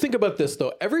to think about this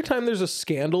though. Every time there's a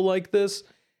scandal like this,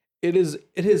 it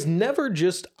is never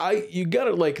just you got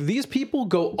to like these people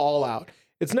go all out.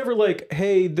 It's never like,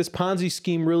 hey, this Ponzi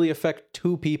scheme really affect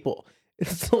 2 people.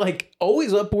 It's like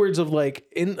always upwards of like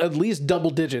in at least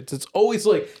double digits. It's always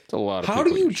like, It's a lot of how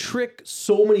do people you trick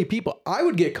so many people? I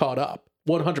would get caught up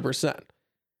 100%.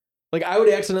 Like I would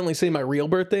accidentally say my real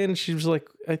birthday and she was like,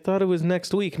 I thought it was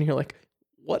next week. And you're like,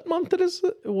 what month is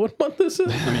it? What month is it?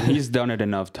 I mean, he's done it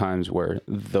enough times where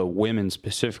the women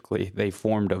specifically, they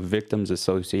formed a victims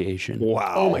association.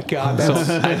 wow. Oh my God. So That's,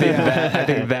 I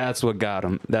think that's what got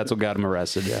him. That's what got him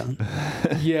arrested.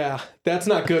 Yeah, yeah, that's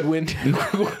not good. When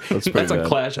That's pretty that's a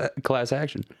bad. class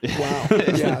action. wow,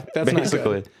 yeah, that's not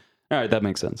Basically. good. All right, that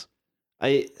makes sense.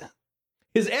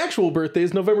 His actual birthday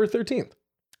is November 13th.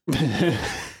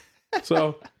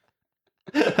 So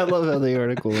I love how the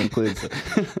article includes it.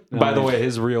 By the way,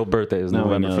 his real birthday is No, I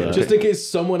November know 5th. that. just in case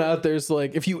someone out there's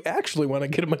like, if you actually want to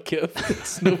get him a gift,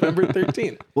 it's November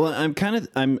 13th. Well, I'm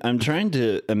trying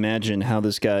to imagine how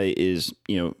this guy is,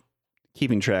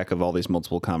 keeping track of all these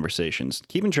multiple conversations.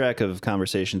 Keeping track of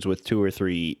conversations with 2 or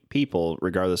 3 people,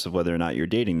 regardless of whether or not you're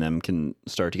dating them, can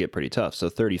start to get pretty tough. So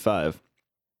 35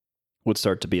 would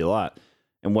start to be a lot.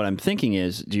 And what I'm thinking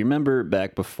is, do you remember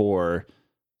back before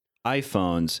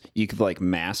iPhones, you could like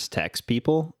mass text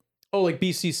people? Oh, like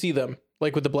BCC them,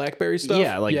 like with the BlackBerry stuff.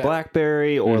 Yeah, like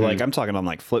BlackBerry or Mhm. like I'm talking on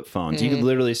like flip phones. You could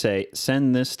literally say,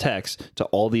 send this text to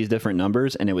all these different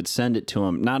numbers and it would send it to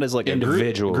them, not as like a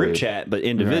Individually. group chat, but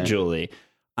individually.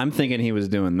 I'm thinking he was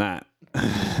doing that.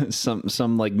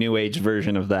 some like new age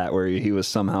version of that where he was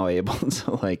somehow able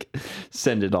to like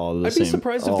send it all to the I'd same. be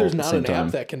surprised if all there's at the not same an time.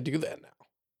 app that can do that now.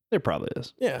 There probably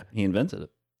is. Yeah, He invented it.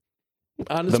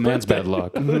 on his The man's birthday. bad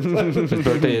luck. His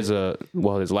birthday is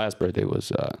his last birthday was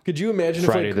Could you imagine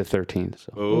Friday if the like, 13th.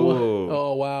 So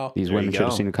oh wow, these There women you should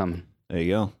have go. seen it coming. There you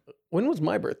go. when was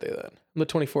my birthday then? On the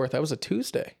 24th. That was a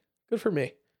Tuesday. Good for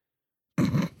me.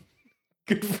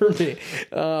 Good for me.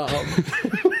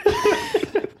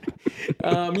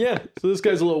 Yeah, so this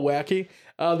guy's a little wacky.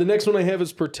 The next one I have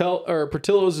is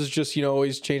Portillo's is just,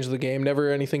 always change the game. Never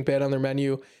anything bad on their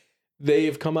menu.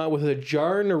 They've come out with a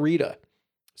Giardinera.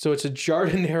 So it's a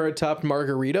Giardinera topped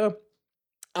margarita.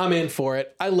 I'm in for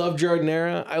it. I love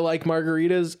Giardinera. I like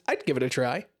margaritas. I'd give it a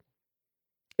try.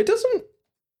 It doesn't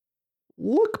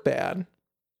look bad.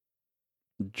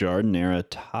 Giardinera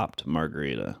topped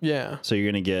margarita. Yeah. So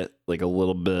you're gonna get like a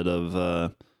little bit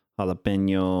of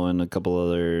jalapeno and a couple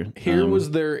other. Here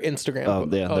was their Instagram. oh,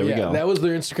 yeah, there we go. That was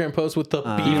their Instagram post with the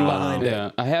beef behind it.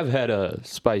 Yeah, I have had a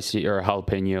spicy or a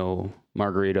jalapeno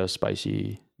margarita,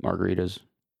 spicy margaritas.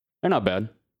 They're not bad.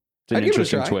 It's an I'd give it a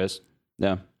interesting try. twist.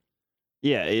 Yeah.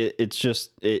 Yeah, it's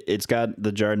just it's got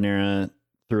the Giardinera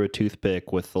through a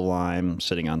toothpick with the lime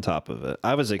sitting on top of it.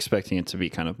 I was expecting it to be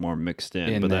kind of more mixed in,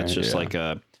 In but there, that's just yeah.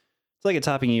 it's like a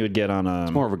topping you would get on a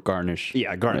It's more of a garnish.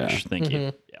 yeah garnish. Yeah. Thank you.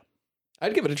 Mhm. Yeah,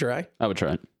 I'd give it a try. I would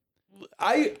try it.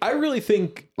 I really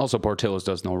think Also, Portillo's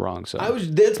does no wrong. So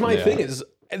that's my Yeah. thing is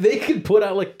they could put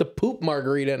out like the poop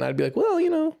margarita and I'd be like, well,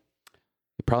 you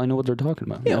probably know what they're talking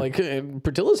about. yeah, like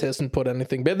Portillo's hasn't put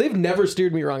anything bad. They've never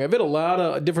steered me wrong. I've had a lot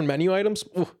of different menu items.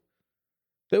 Ooh,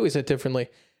 they always hit differently.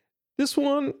 This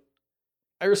one,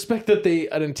 I respect that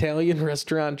an Italian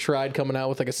restaurant tried coming out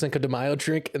with like a Cinco de Mayo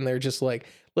drink and they're just like,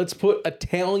 let's put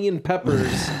Italian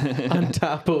peppers on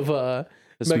top of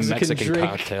This Mexican drink,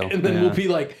 cocktail. and then Yeah. we'll be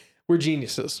like, we're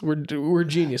geniuses. We're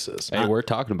geniuses. Hey, we're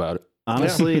talking about it.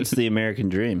 honestly, it's the American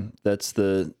dream. That's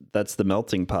the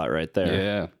melting pot right there.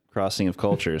 Yeah. Crossing of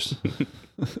cultures.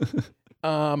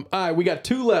 All right, we got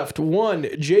 2 left. One,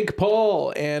 Jake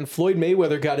Paul and Floyd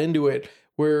Mayweather got into it,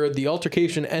 where the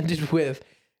altercation ended with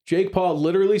Jake Paul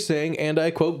literally saying, and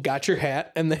I quote, "Got your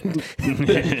hat," and then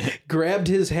grabbed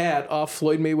his hat off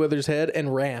Floyd Mayweather's head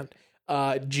and ran.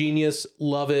 Genius,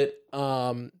 love it.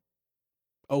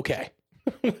 Okay.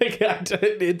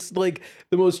 It's like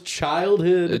the most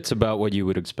childhood. It's about what you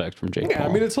would expect from Jake Paul.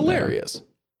 I mean, it's hilarious.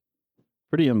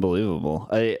 Pretty unbelievable.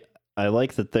 I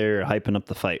like that they're hyping up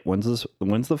the fight.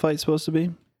 When's the fight supposed to be?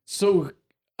 So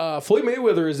Floyd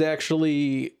Mayweather is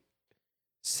actually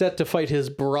set to fight his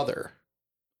brother.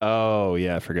 Oh,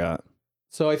 yeah, I forgot.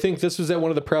 So I think this was at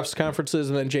one of the press conferences,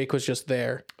 and then Jake was just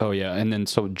there. Oh, yeah. And then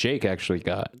so Jake actually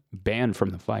got banned from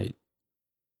the fight.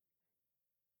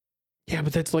 Yeah,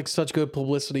 but that's like such good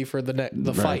publicity for the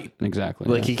Right, fight. Exactly.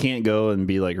 Like he can't go and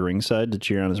be like ringside to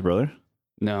cheer on his brother?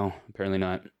 No, apparently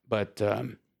not. But,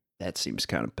 That seems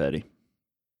kind of petty.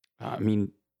 I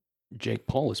mean, Jake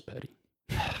Paul is petty.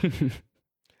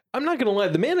 I'm not gonna lie,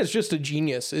 the man is just a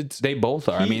genius. They both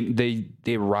are. I mean,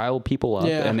 they rile people up,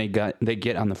 Yeah. and they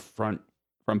get on the front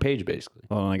page basically.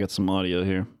 Oh, I got some audio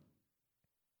here.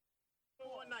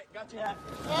 I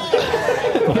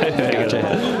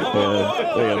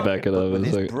gotta back it up. With It's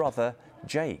his like, brother,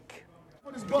 Jake.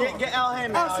 Get Al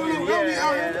Hammond. Absolutely.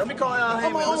 Yeah. Let me call Al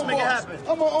Hammond. Let's make it happen.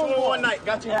 I'm on one night.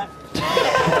 Got you happy.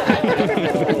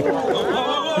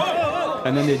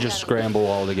 And then they just scramble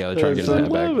all together trying to get his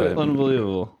hat back. But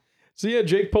unbelievable. So yeah,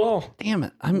 Jake Paul. Damn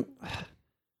it. I'm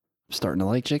starting to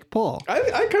like Jake Paul. I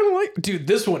kind of like, dude,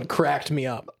 this one cracked me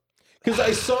up because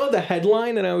I saw the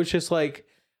headline and I was just like,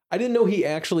 I didn't know he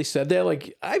actually said that.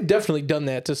 Like, I've definitely done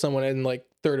that to someone in like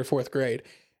 3rd or 4th grade.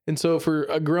 And so for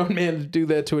a grown man to do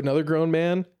that to another grown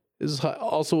man is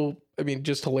also, I mean,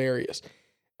 just hilarious.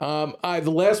 The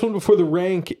last one before the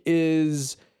rank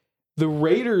is the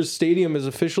Raiders stadium has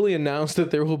officially announced that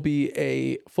there will be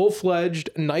a full-fledged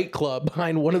nightclub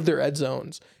behind one of their end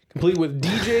zones, complete with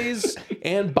DJs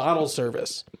and bottle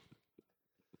service.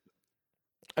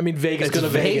 I mean, Vegas gonna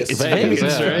Vegas. It's Vegas,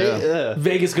 right? Yeah.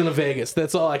 Vegas gonna Vegas.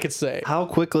 That's all I could say. How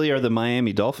quickly are the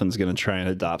Miami Dolphins going to try and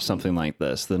adopt something like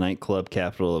this, the nightclub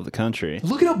capital of the country?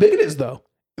 Look at how big it is, though.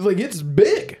 Like, it's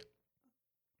big. Let's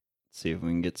see if we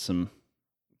can get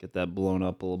that blown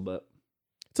up a little bit.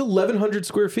 It's 1,100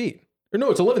 square feet. Or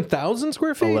no, it's 11,000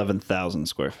 square feet? 11,000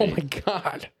 square feet. Oh my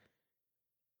God.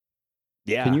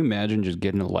 Yeah. can you imagine just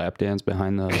getting a lap dance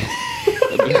behind the?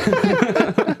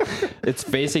 It's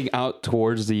facing out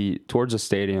towards the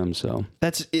stadium, so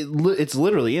That's it. It's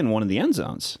literally in one of the end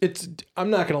zones.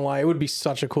 I'm not gonna lie, it would be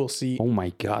such a cool seat. oh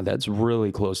my god, that's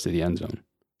really close to the end zone.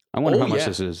 I wonder Oh, how much yeah.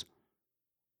 this is.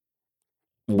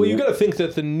 Well, you got to think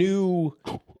that the new,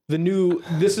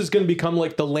 this is going to become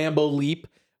like the Lambeau Leap,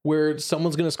 where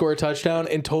someone's going to score a touchdown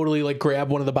and totally like grab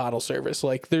one of the bottle service.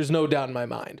 Like, there's no doubt in my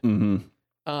mind.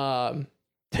 Mm-hmm.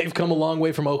 They've come a long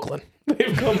way from Oakland.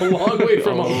 They've come a long way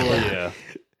from Oakland. yeah.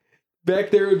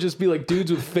 Back there it would just be like dudes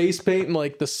with face paint and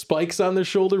like the spikes on their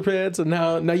shoulder pads, and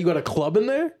now you got a club in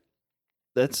there.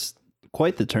 That's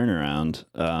quite the turnaround.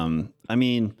 I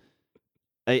mean,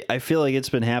 I feel like it's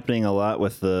been happening a lot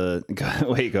with the.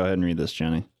 Wait, go ahead and read this,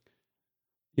 Johnny.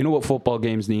 You know what football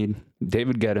games need?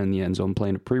 David Guetta in the end zone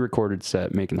playing a pre-recorded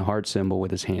set, making the heart symbol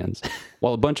with his hands,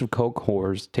 while a bunch of coke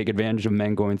whores take advantage of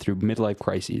men going through midlife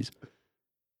crises.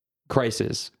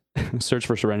 Search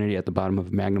for serenity at the bottom of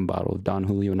a Magnum bottle of Don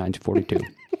Julio 1942.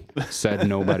 Said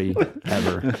nobody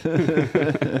ever.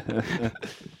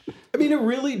 I mean, it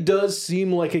really does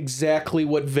seem like exactly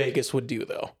what Vegas would do,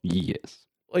 though. Yes.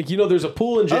 Like, you know, there's a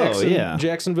pool in yeah.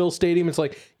 Jacksonville Stadium. It's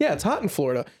like, yeah, it's hot in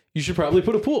Florida. You should probably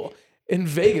put a pool. In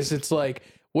Vegas, it's like,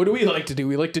 what do we like to do?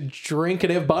 We like to drink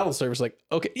and have bottle service. Like,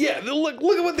 okay, yeah, look at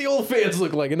what the old fans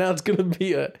look like. And now it's going to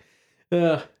be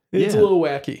it's a little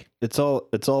wacky. It's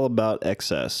all about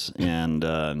excess and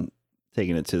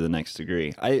taking it to the next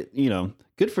degree.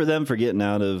 Good for them for getting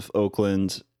out of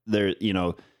Oakland.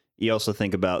 You also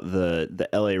think about the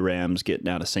LA Rams getting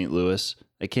out of St. Louis.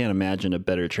 I can't imagine a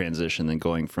better transition than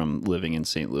going from living in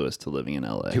St. Louis to living in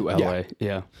LA. To LA,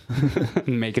 yeah.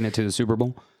 Making it to the Super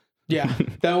Bowl. Yeah,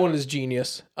 that one is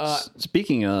genius.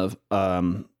 Speaking of,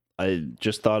 I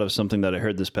just thought of something that I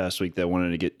heard this past week that I wanted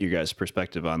to get your guys'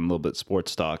 perspective on, a little bit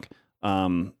sports talk.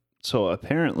 So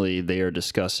apparently they are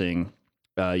discussing,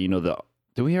 did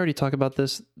we already talk about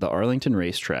this? The Arlington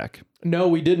racetrack. No,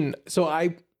 we didn't. So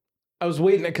I was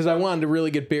waiting because I wanted to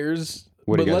really get Bears,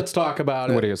 but let's talk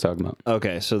about it. What are you guys talking about?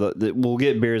 Okay, so we'll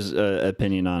get Bear's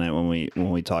opinion on it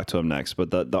when we talk to him next. But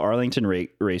the Arlington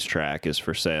racetrack is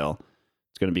for sale.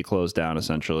 It's going to be closed down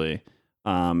essentially,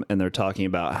 and they're talking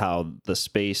about how the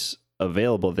space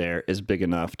available there is big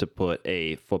enough to put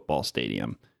a football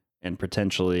stadium, and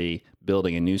potentially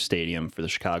building a new stadium for the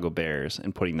Chicago Bears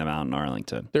and putting them out in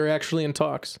Arlington. They're actually in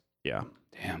talks. Yeah.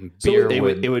 Damn, So beer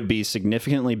It would be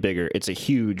significantly bigger. It's a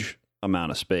huge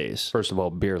amount of space. First of all,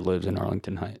 Beer lives in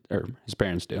Arlington Heights, or his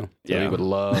parents do. So Yeah. he would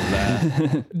love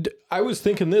that. I was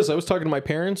thinking this. I was talking to my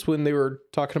parents when they were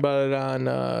talking about it on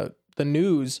the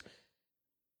news.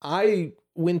 I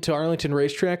went to Arlington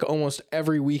Racetrack almost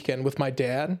every weekend with my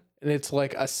dad, and it's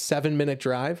like a 7-minute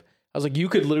drive. I was like, you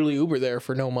could literally Uber there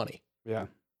for no money. Yeah.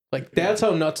 Like, that's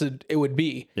how nuts it would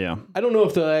be. Yeah. I don't know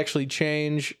if they'll actually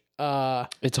change.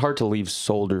 It's hard to leave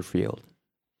Soldier Field.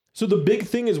 So the big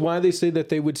thing is why they say that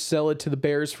they would sell it to the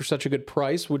Bears for such a good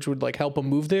price, which would like help them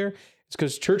move there. It's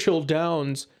because Churchill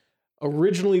Downs,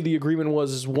 originally the agreement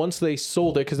was once they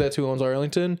sold it, because that's who owns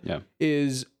Arlington,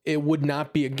 is it would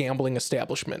not be a gambling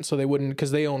establishment. So they wouldn't,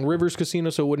 because they own Rivers Casino,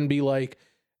 so it wouldn't be like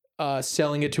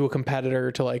selling it to a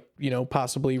competitor to like, you know,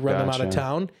 possibly run them out of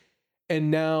town.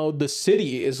 And now the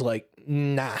city is like,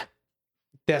 nah,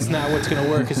 that's not what's going to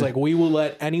work. It's like, we will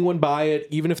let anyone buy it,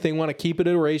 even if they want to keep it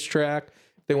at a racetrack.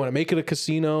 They want to make it a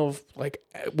casino, like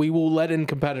we will let in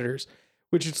competitors,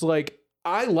 which it's like,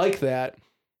 I like that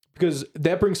because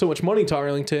that brings so much money to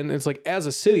Arlington. It's like, as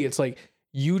a city, it's like,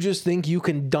 you just think you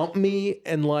can dump me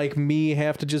and like me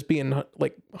have to just be in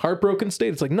like heartbroken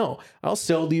state. It's like, no, I'll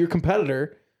sell to your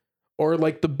competitor or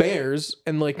like the Bears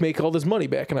and like make all this money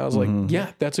back. And I was like,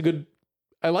 yeah, that's a good,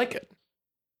 I like it.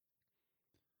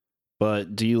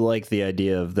 But do you like the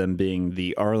idea of them being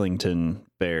the Arlington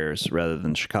Bears rather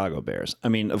than Chicago Bears? I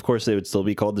mean, of course, they would still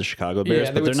be called the Chicago Bears,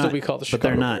 Yeah, they but would they're still not. be called the but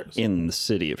they're Chicago not Bears. in the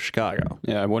city of Chicago.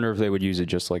 Yeah, I wonder if they would use it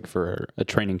just like for a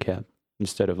training camp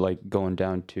instead of like going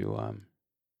down to.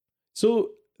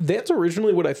 So that's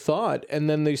originally what I thought. And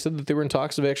then they said that they were in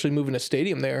talks of actually moving a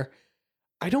stadium there.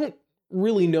 I don't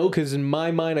really know because in my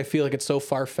mind, I feel like it's so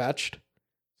far fetched.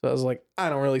 So I was like, I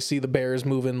don't really see the Bears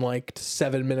moving like to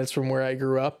 7 minutes from where I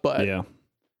grew up. But Yeah.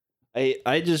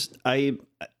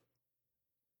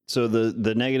 So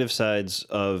the negative sides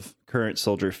of current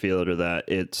Soldier Field are that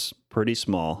it's pretty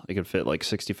small. It could fit like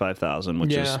 65,000,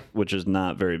 which is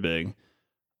not very big.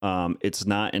 It's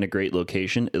not in a great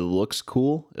location. It looks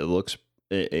cool. It looks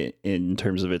in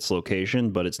terms of its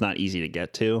location, but it's not easy to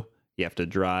get to. You have to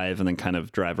drive and then kind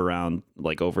of drive around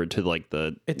like over to like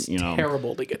it's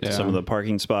terrible to get to. some of the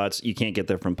parking spots. You can't get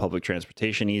there from public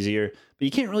transportation easier, but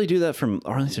you can't really do that from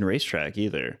Arlington Racetrack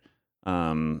either.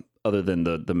 Other than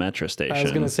the metro station. I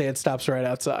was going to say it stops right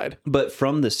outside. But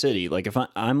from the city, like if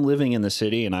I'm living in the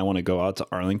city and I want to go out to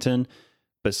Arlington,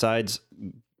 besides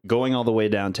going all the way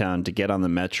downtown to get on the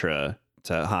metro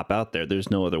to hop out there,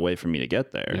 there's no other way for me to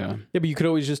get there. Yeah, but you could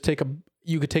always just take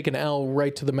an L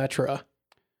right to the metro.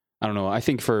 I don't know. I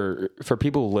think for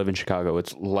people who live in Chicago,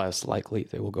 it's less likely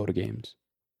they will go to games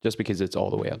just because it's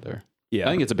all the way out there. Yeah.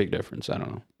 I think it's a big difference. I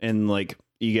don't know. And like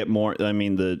you get more, I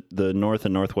mean, the north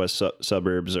and northwest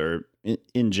suburbs are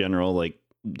in general like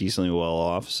decently well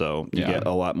off. So you get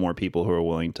a lot more people who are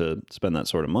willing to spend that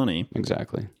sort of money.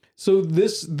 Exactly. So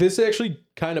this actually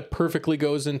kind of perfectly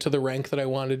goes into the rank that I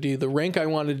wanted to do. The rank I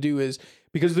wanted to do is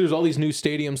because there's all these new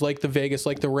stadiums like the Vegas,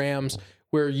 like the Rams,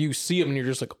 where you see them and you're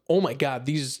just like, oh my God,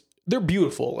 they're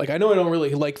beautiful. Like I know I don't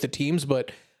really like the teams,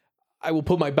 but I will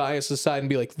put my bias aside and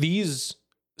be like, these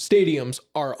stadiums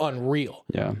are unreal.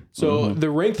 Yeah. So the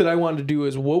rank that I wanted to do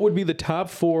is what would be the top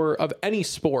 4 of any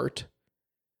sport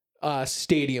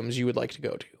stadiums you would like to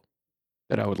go to?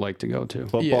 That I would like to go to.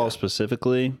 Football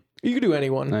specifically. You could do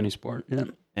anyone. Any sport. Yeah.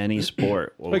 Any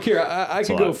sport. Well, Like here, I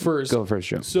can go first. Go first,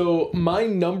 Joe. So my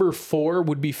number 4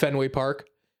 would be Fenway Park.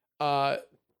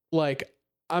 Like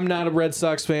I'm not a Red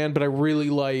Sox fan, but I really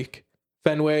like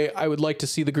Fenway. I would like to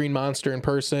see the Green Monster in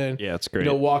person. Yeah, it's great.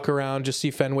 You know, walk around, just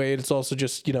see Fenway. It's also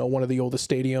just, you know, one of the oldest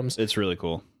stadiums. It's really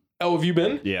cool. Oh, have you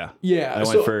been? Yeah. Yeah. I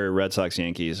went for Red Sox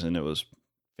Yankees and it was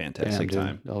fantastic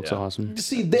time. That's awesome.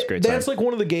 See, great that's time. like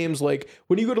one of the games, like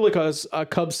when you go to like a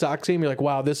Cubs Sox game, you're like,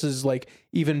 wow, this is like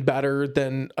even better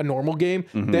than a normal game.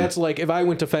 That's like, if I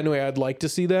went to Fenway, I'd like to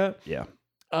see that. Yeah.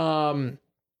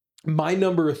 My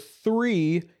number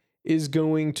 3 is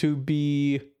going to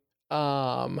be,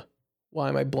 why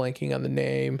am I blanking on the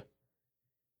name?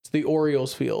 It's the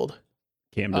Orioles field.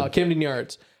 Camden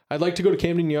Yards. I'd like to go to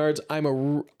Camden Yards.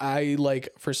 I like,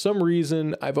 for some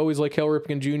reason, I've always liked Cal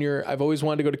Ripken Jr. I've always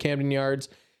wanted to go to Camden Yards.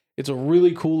 It's a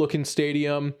really cool looking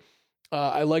stadium.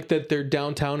 I like that their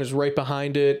downtown is right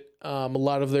behind it. A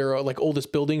lot of their like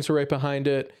oldest buildings are right behind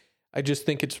it. I just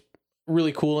think it's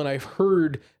really cool. And I've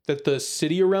heard that the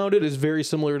city around it is very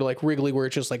similar to like Wrigley, where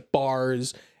it's just like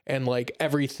bars and like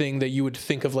everything that you would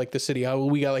think of like the city. How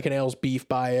we got like an Al's Beef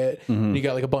by it. And you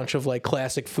got like a bunch of like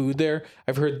classic food there.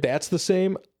 I've heard that's the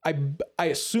same. I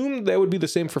assume that would be the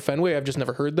same for Fenway. I've just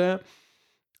never heard that.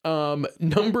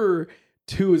 Number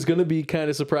 2 is going to be kind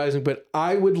of surprising, but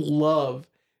I would love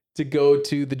to go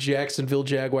to the Jacksonville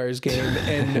Jaguars game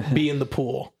and be in the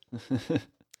pool.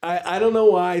 I don't know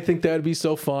why I think that would be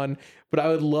so fun, but I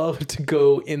would love to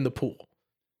go in the pool.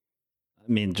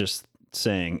 I mean, just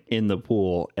saying in the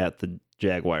pool at the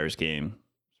Jaguars game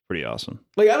is pretty awesome.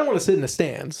 Like, I don't want to sit in the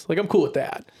stands. Like, I'm cool with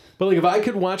that. But like, if I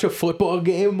could watch a football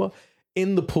game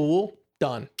in the pool,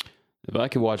 done. If I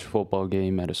could watch a football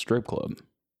game at a strip club.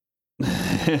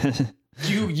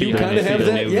 You kind of have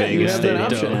that. Yeah, you have that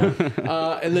option.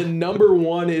 And then number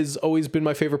 1 is always been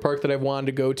my favorite park that I've wanted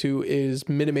to go to is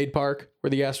Minute Maid Park, where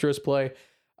the Astros play.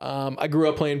 I grew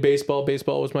up playing baseball.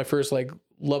 Baseball was my first like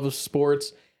love of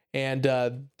sports. And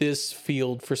this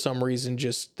field, for some reason,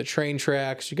 just the train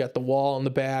tracks, you got the wall in the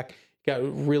back, you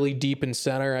got really deep in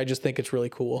center. I just think it's really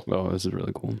cool. Oh, this is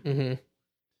really cool. Mm-hmm.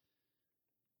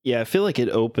 Yeah, I feel like it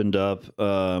opened up.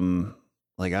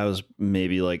 Like I was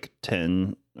maybe like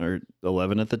 10 or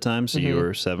 11 at the time, so you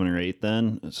were 7 or 8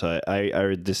 then. So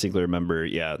I distinctly remember,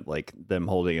 like them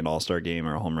holding an all-star game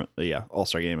or a home run. Yeah,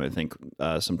 all-star game. I think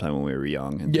sometime when we were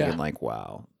young, and thinking like,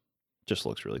 wow, just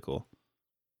looks really cool.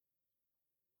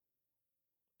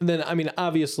 And then, I mean,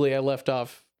 obviously, I left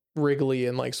off Wrigley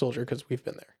and like Soldier because we've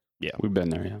been there. Yeah, we've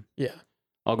been there. Yeah. Yeah.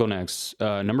 I'll go next.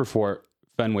 Number 4,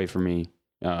 Fenway for me,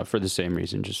 for the same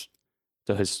reason, just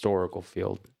the historical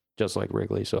field, just like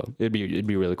Wrigley. So it'd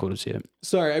be really cool to see it.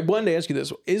 Sorry, I wanted to ask you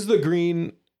this: is the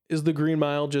Green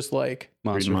Mile just like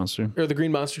Green Monster, or the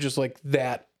Green Monster just like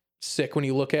that sick when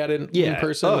you look at it in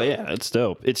person? Oh yeah, it's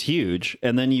dope. It's huge,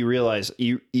 and then you realize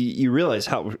you realize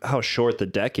how short the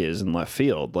deck is in left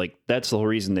field. Like that's the whole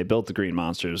reason they built the Green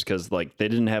Monsters, because like they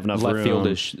didn't have enough left room. field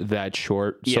is that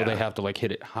short, so they have to like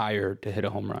hit it higher to hit a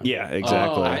home run. Yeah,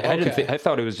 exactly. I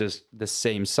thought it was just the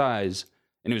same size,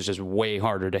 and it was just way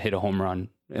harder to hit a home run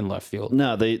in left field.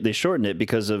 No, they shortened it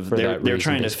because of they're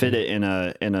trying to fit it in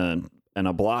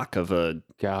a block of the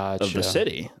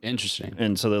city. Interesting.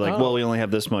 And so they're like, well, we only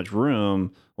have this much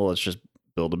room. Well, let's just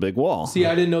build a big wall. See,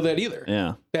 I didn't know that either.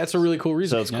 Yeah, that's a really cool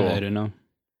reason. So that's cool. I didn't know.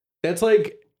 That's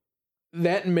like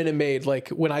that Minute Maid. Like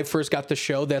when I first got the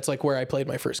show, that's like where I played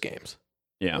my first games.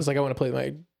 Yeah, I was like, I want to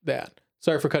play that.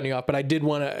 Sorry for cutting you off, but I did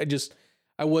want to.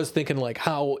 I was thinking like,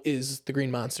 how is the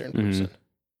Green Monster in person?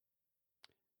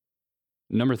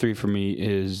 Number 3 for me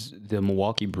is the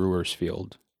Milwaukee Brewers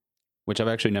field, which I've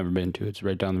actually never been to. It's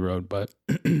right down the road, but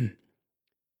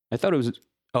I thought it was.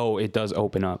 Oh, it does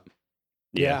open up.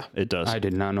 Yeah, it does. I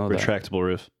did not know that. Retractable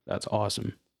roof. That's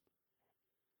awesome.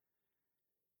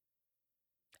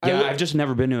 Yeah, I've just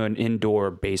never been to an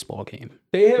indoor baseball game.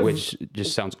 Which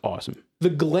just sounds awesome. The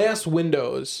glass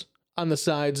windows on the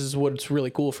sides is what's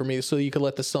really cool for me, so you can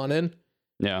let the sun in.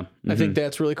 Yeah. I think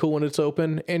that's really cool when it's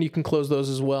open, and you can close those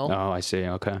as well. Oh, I see.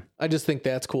 Okay. I just think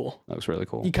that's cool. That looks really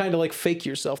cool. You kind of like fake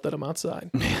yourself that I'm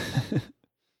outside. I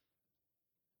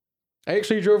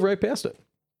actually drove right past it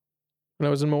when I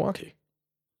was in Milwaukee.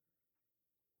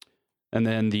 And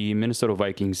then the Minnesota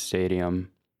Vikings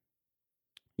Stadium,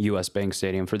 US Bank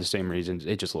Stadium, for the same reasons.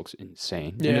 It just looks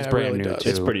insane. Yeah, and it's brand really new does. too.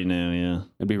 It's pretty new, yeah.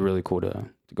 It'd be really cool to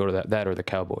go to that or the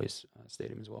Cowboys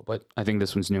Stadium as well. But I think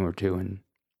this one's newer too, and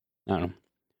I don't know.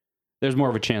 There's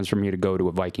more of a chance for me to go to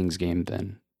a Vikings game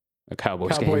than a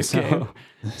Cowboys game.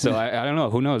 So I don't know.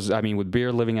 Who knows? I mean, with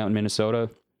Beer living out in Minnesota,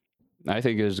 I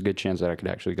think there's a good chance that I could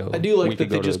actually go. I do like that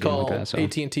they just call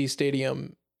AT&T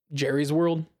Stadium Jerry's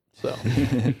World. So,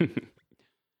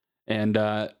 and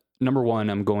number 1,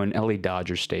 I'm going LA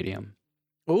Dodger Stadium.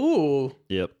 Ooh.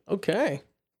 Yep. Okay. I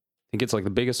think it's like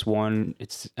the biggest one.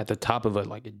 It's at the top of a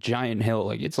giant hill.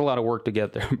 Like it's a lot of work to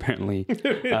get there, apparently.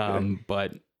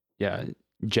 But yeah,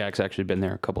 Jack's actually been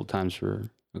there a couple of times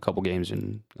for a couple games,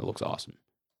 and it looks awesome.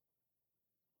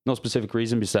 No specific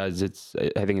reason besides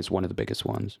I think it's one of the biggest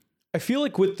ones. I feel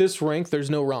like with this rank,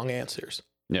 there's no wrong answers.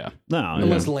 Yeah. No.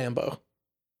 Unless Lambeau.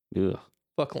 Ugh.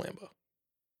 Fuck Lambeau.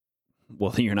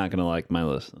 Well, you're not going to like my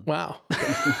list. Then. Wow.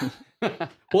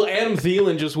 Well, Adam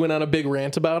Thielen just went on a big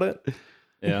rant about it.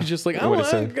 Yeah. He's just like, I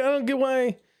don't get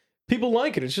why people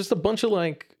like it. It's just a bunch of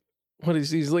like,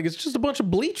 he's like, it's just a bunch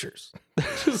of bleachers.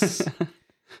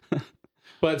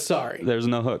 But sorry. There's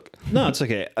no hook. No, it's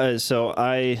okay. So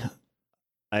I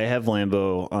have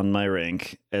Lambeau on my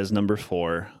rank as number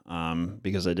 4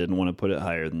 because I didn't want to put it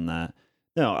higher than that.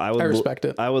 No, I respect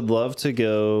it. I would love to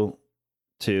go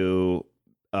to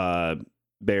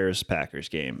Bears Packers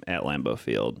game at Lambeau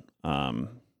Field.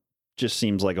 Just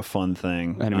seems like a fun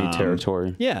thing. Enemy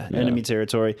territory. Yeah, enemy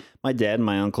territory. My dad and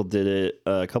my uncle did it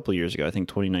a couple of years ago. I think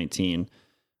 2019.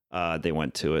 They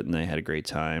went to it and they had a great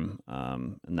time.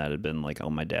 And that had been like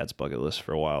on my dad's bucket list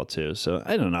for a while too. So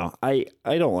I don't know. I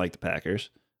don't like the Packers.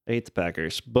 I hate the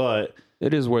Packers, but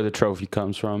It is where the trophy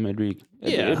comes from. It'd be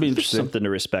there's interesting. something to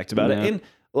respect about Yeah. it. And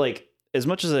like, as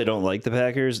much as I don't like the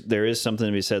Packers, there is something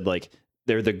to be said. Like,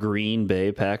 they're the Green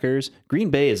Bay Packers. Green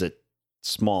Bay is a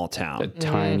small town. A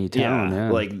tiny town.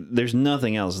 Yeah. Like, there's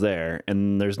nothing else there,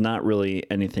 and there's not really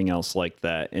anything else like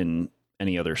that in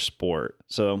any other sport.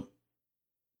 So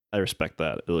I respect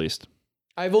that, at least.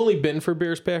 I've only been for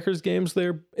Bears-Packers games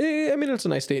there. I mean, it's a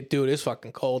nice day. Dude, it's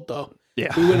fucking cold, though.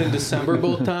 Yeah. We went in December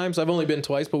both times. I've only been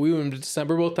twice, but we went in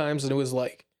December both times, and it was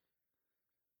like,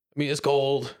 I mean, it's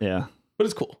cold, Yeah, but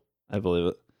it's cool. I believe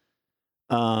it.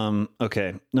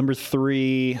 Okay, number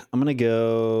 3. I'm gonna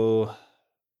go.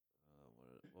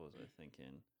 What was I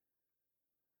thinking?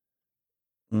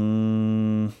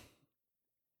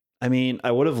 I mean,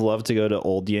 I would have loved to go to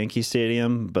old Yankee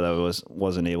Stadium, but I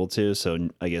wasn't able to. So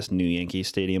I guess new Yankee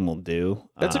Stadium will do.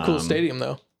 That's a cool stadium,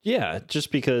 though. Yeah,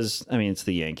 just because, I mean, it's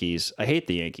the Yankees. I hate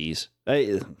the Yankees.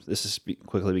 This is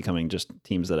quickly becoming just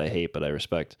teams that I hate, but I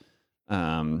respect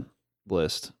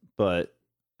list. But,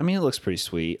 I mean, it looks pretty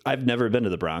sweet. I've never been to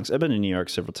the Bronx. I've been to New York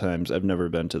several times. I've never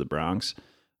been to the Bronx.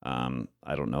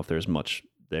 I don't know if there's much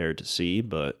there to see,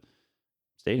 but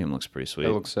stadium looks pretty sweet.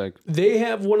 It looks like They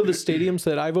have one of the stadiums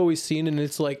that I've always seen, and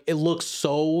it's like, it looks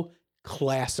so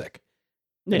classic.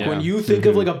 Like, Yeah. when you think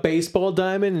of like a baseball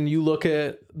diamond and you look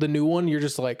at the new one, you're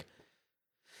just like,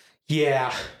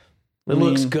 yeah, it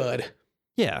looks good.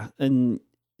 Yeah, and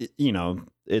you know,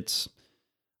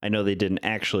 I know they didn't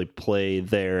actually play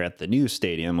there at the new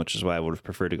stadium, which is why I would have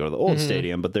preferred to go to the old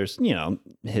stadium, but there's, you know,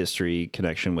 history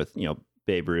connection with, you know,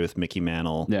 Babe Ruth, Mickey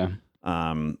Mantle,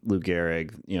 Lou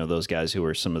Gehrig, you know, those guys who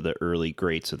were some of the early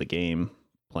greats of the game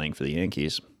playing for the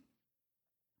Yankees.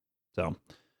 So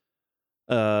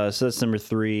that's number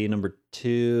 3. Number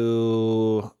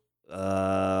 2, what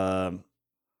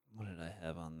did I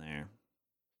have on there?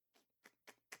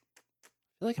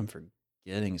 I feel like I'm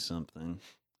forgetting something.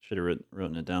 Should have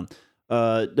written it down.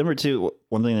 Number 2,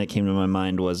 one thing that came to my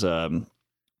mind was the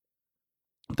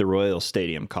Royal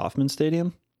Stadium, Kauffman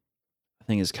Stadium. I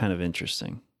think is kind of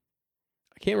interesting.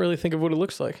 I can't really think of what it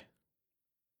looks like.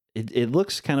 It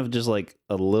looks kind of just like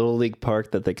a little league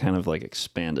park that they kind of like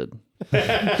expanded.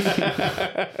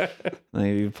 Like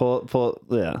you pull,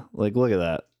 yeah. Like look at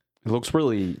that. it looks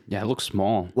really. Yeah, it looks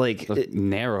small. Like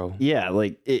narrow. yeah,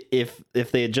 like if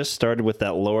they had just started with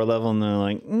that lower level and they're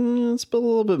like, let's put a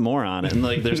little bit more on it, and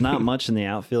like there's not much in the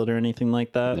outfield or anything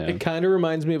like that. Yeah. It kind of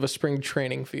reminds me of a spring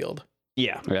training field.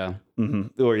 Yeah, Yeah.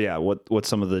 or yeah, what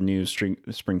some of the new spring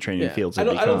training fields. I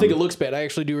Have don't think it looks bad. I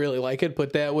actually do really like it,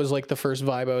 but that was like the first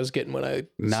vibe I was getting when I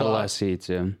Not saw a lot it. of seats.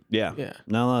 Yeah. Yeah,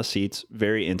 not a lot of seats.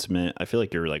 Very intimate. I feel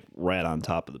like you're like right on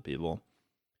top of the people.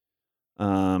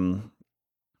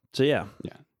 So yeah,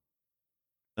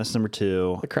 that's number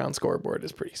 2. The Crown scoreboard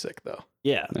is pretty sick, though.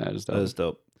 Yeah, That is that was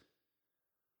dope.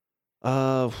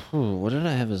 What did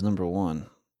I have as number 1?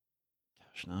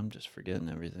 Gosh, now I'm just forgetting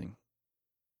everything.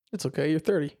 It's okay. You're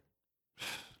 30.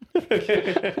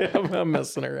 I'm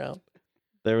messing around.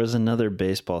 There was another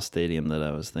baseball stadium that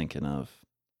I was thinking of.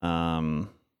 I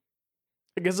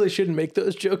guess I shouldn't make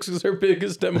those jokes because our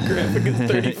biggest demographic is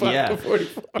 35 Yeah. to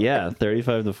 44. Yeah,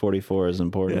 35 to 44 is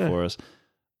important for us.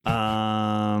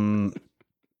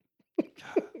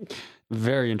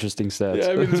 Very interesting stats. Yeah,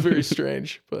 I mean, it's very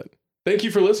strange, but thank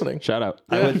you for listening. Shout out.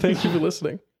 Thank you for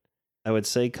listening. I would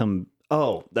say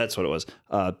Oh, that's what it was.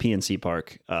 PNC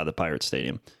Park, the Pirates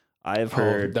Stadium. I've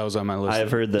heard that was on my list.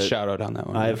 I've heard that. Shout out on that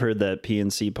one. I've heard that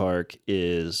PNC Park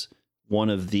is one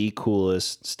of the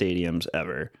coolest stadiums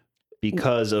ever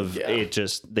because of it.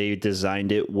 Just they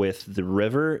designed it with the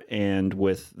river and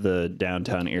with the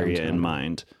downtown area in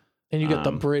mind. And you get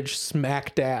the bridge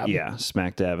smack dab. Yeah,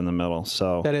 smack dab in the middle.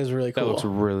 So That is really cool. That looks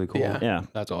really cool. Yeah. yeah,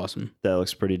 That's awesome. that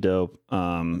looks pretty dope.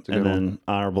 And good then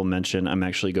honorable mention, I'm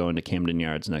actually going to Camden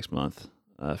Yards next month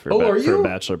for are for you? a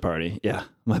bachelor party. Yeah,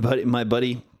 my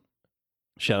buddy.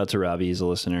 Shout out to Robbie, he's a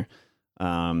listener.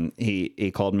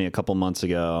 He called me a couple months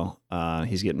ago.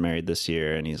 He's getting married this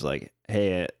year, and he's like,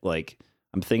 "Hey, like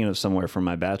I'm thinking of somewhere for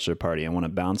my bachelor party. I want to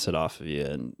bounce it off of you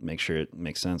and make sure it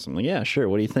makes sense." I'm like, "Yeah, sure.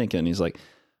 What are you thinking?" He's like,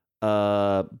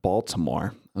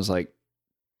 Baltimore. I was like,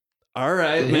 all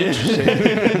right, man.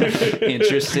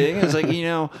 Interesting. I was like,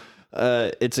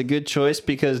 it's a good choice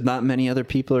because not many other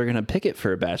people are going to pick it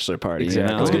for a bachelor party.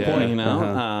 Exactly. That's a good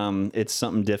point. It's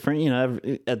something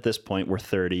different. At this point, we're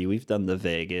 30. We've done the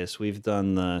Vegas. We've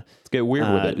done the Let's get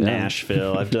weird with it.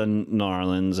 Nashville. I've done New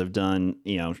Orleans. I've done,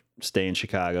 stay in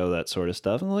Chicago, that sort of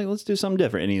stuff. And I'm like, let's do something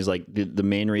different. And he's like, the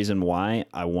main reason why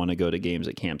I want to go to games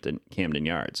at Camden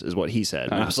Yards is what he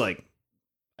said. And I was like,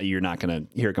 you're not going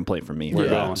to hear a complaint from me. We're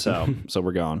going. So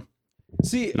we're going.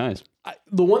 See, Nice.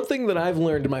 the one thing that I've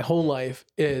learned in my whole life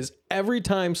is every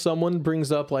time someone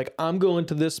brings up like I'm going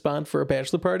to this spot for a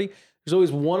bachelor party, there's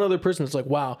always one other person that's like,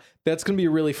 wow, that's going to be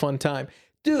a really fun time.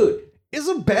 Dude, it's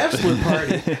a bachelor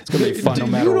party. It's gonna be fun no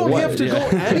matter You don't what, have to go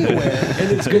anywhere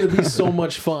and it's going to be so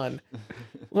much fun.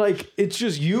 Like, it's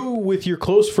just you with your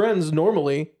close friends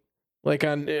normally. Like,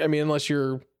 unless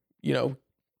you're,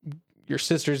 your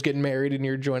sister's getting married and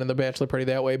you're joining the bachelor party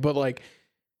that way. But, like,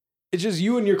 it's just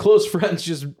you and your close friends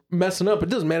just messing up. It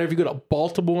doesn't matter if you go to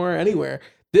Baltimore or anywhere.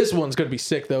 This one's going to be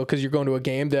sick, though, because you're going to a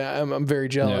game that I'm very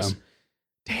jealous.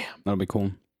 Yeah. Damn. That'll be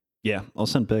cool. Yeah, I'll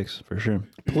send pics for sure.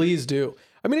 Please do.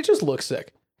 I mean, it just looks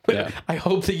sick. But Yeah. I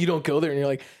hope that you don't go there and you're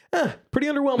like, pretty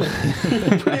underwhelming.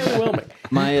 Pretty underwhelming.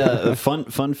 My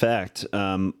fun fact.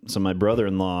 So my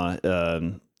brother-in-law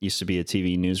used to be a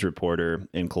TV news reporter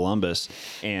in Columbus,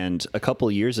 and a couple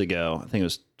of years ago, I think it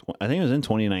was in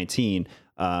 2019.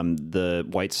 The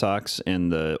White Sox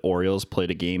and the Orioles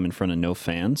played a game in front of no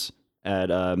fans at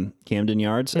Camden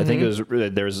Yards. I think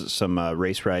there was some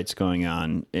race riots going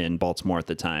on in Baltimore at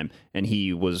the time, and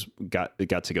he got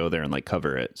to go there and like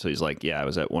cover it. So he's like, yeah, I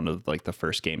was at one of like the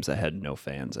first games that had no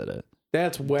fans at it.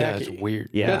 That's wacky. That's weird.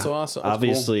 Yeah, That's awesome.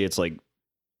 Obviously, it's like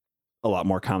a lot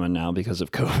more common now because of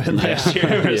COVID. Last year,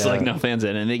 it was like no fans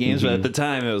in any games, but at the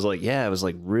time, it was like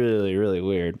really, really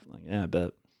weird. Like, yeah, I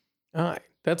bet. All right.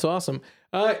 That's awesome.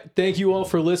 Thank you all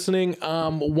for listening.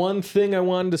 One thing I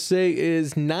wanted to say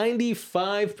is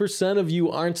 95% of you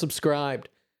aren't subscribed.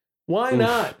 Why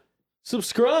not?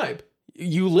 Subscribe.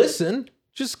 You listen.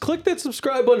 Just click that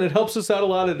subscribe button. It helps us out a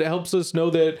lot. It helps us know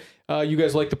that you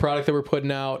guys like the product that we're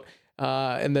putting out.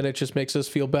 And then it just makes us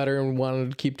feel better and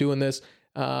wanted to keep doing this.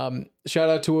 Shout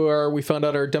out to we found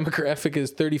out our demographic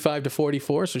is 35 to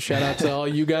 44. So shout out to all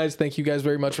you guys. Thank you guys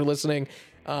very much for listening.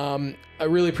 I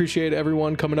really appreciate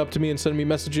everyone coming up to me and sending me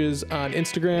messages on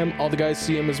Instagram. All the guys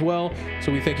see them as well.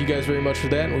 So we thank you guys very much for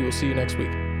that, and we will see you next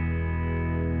week.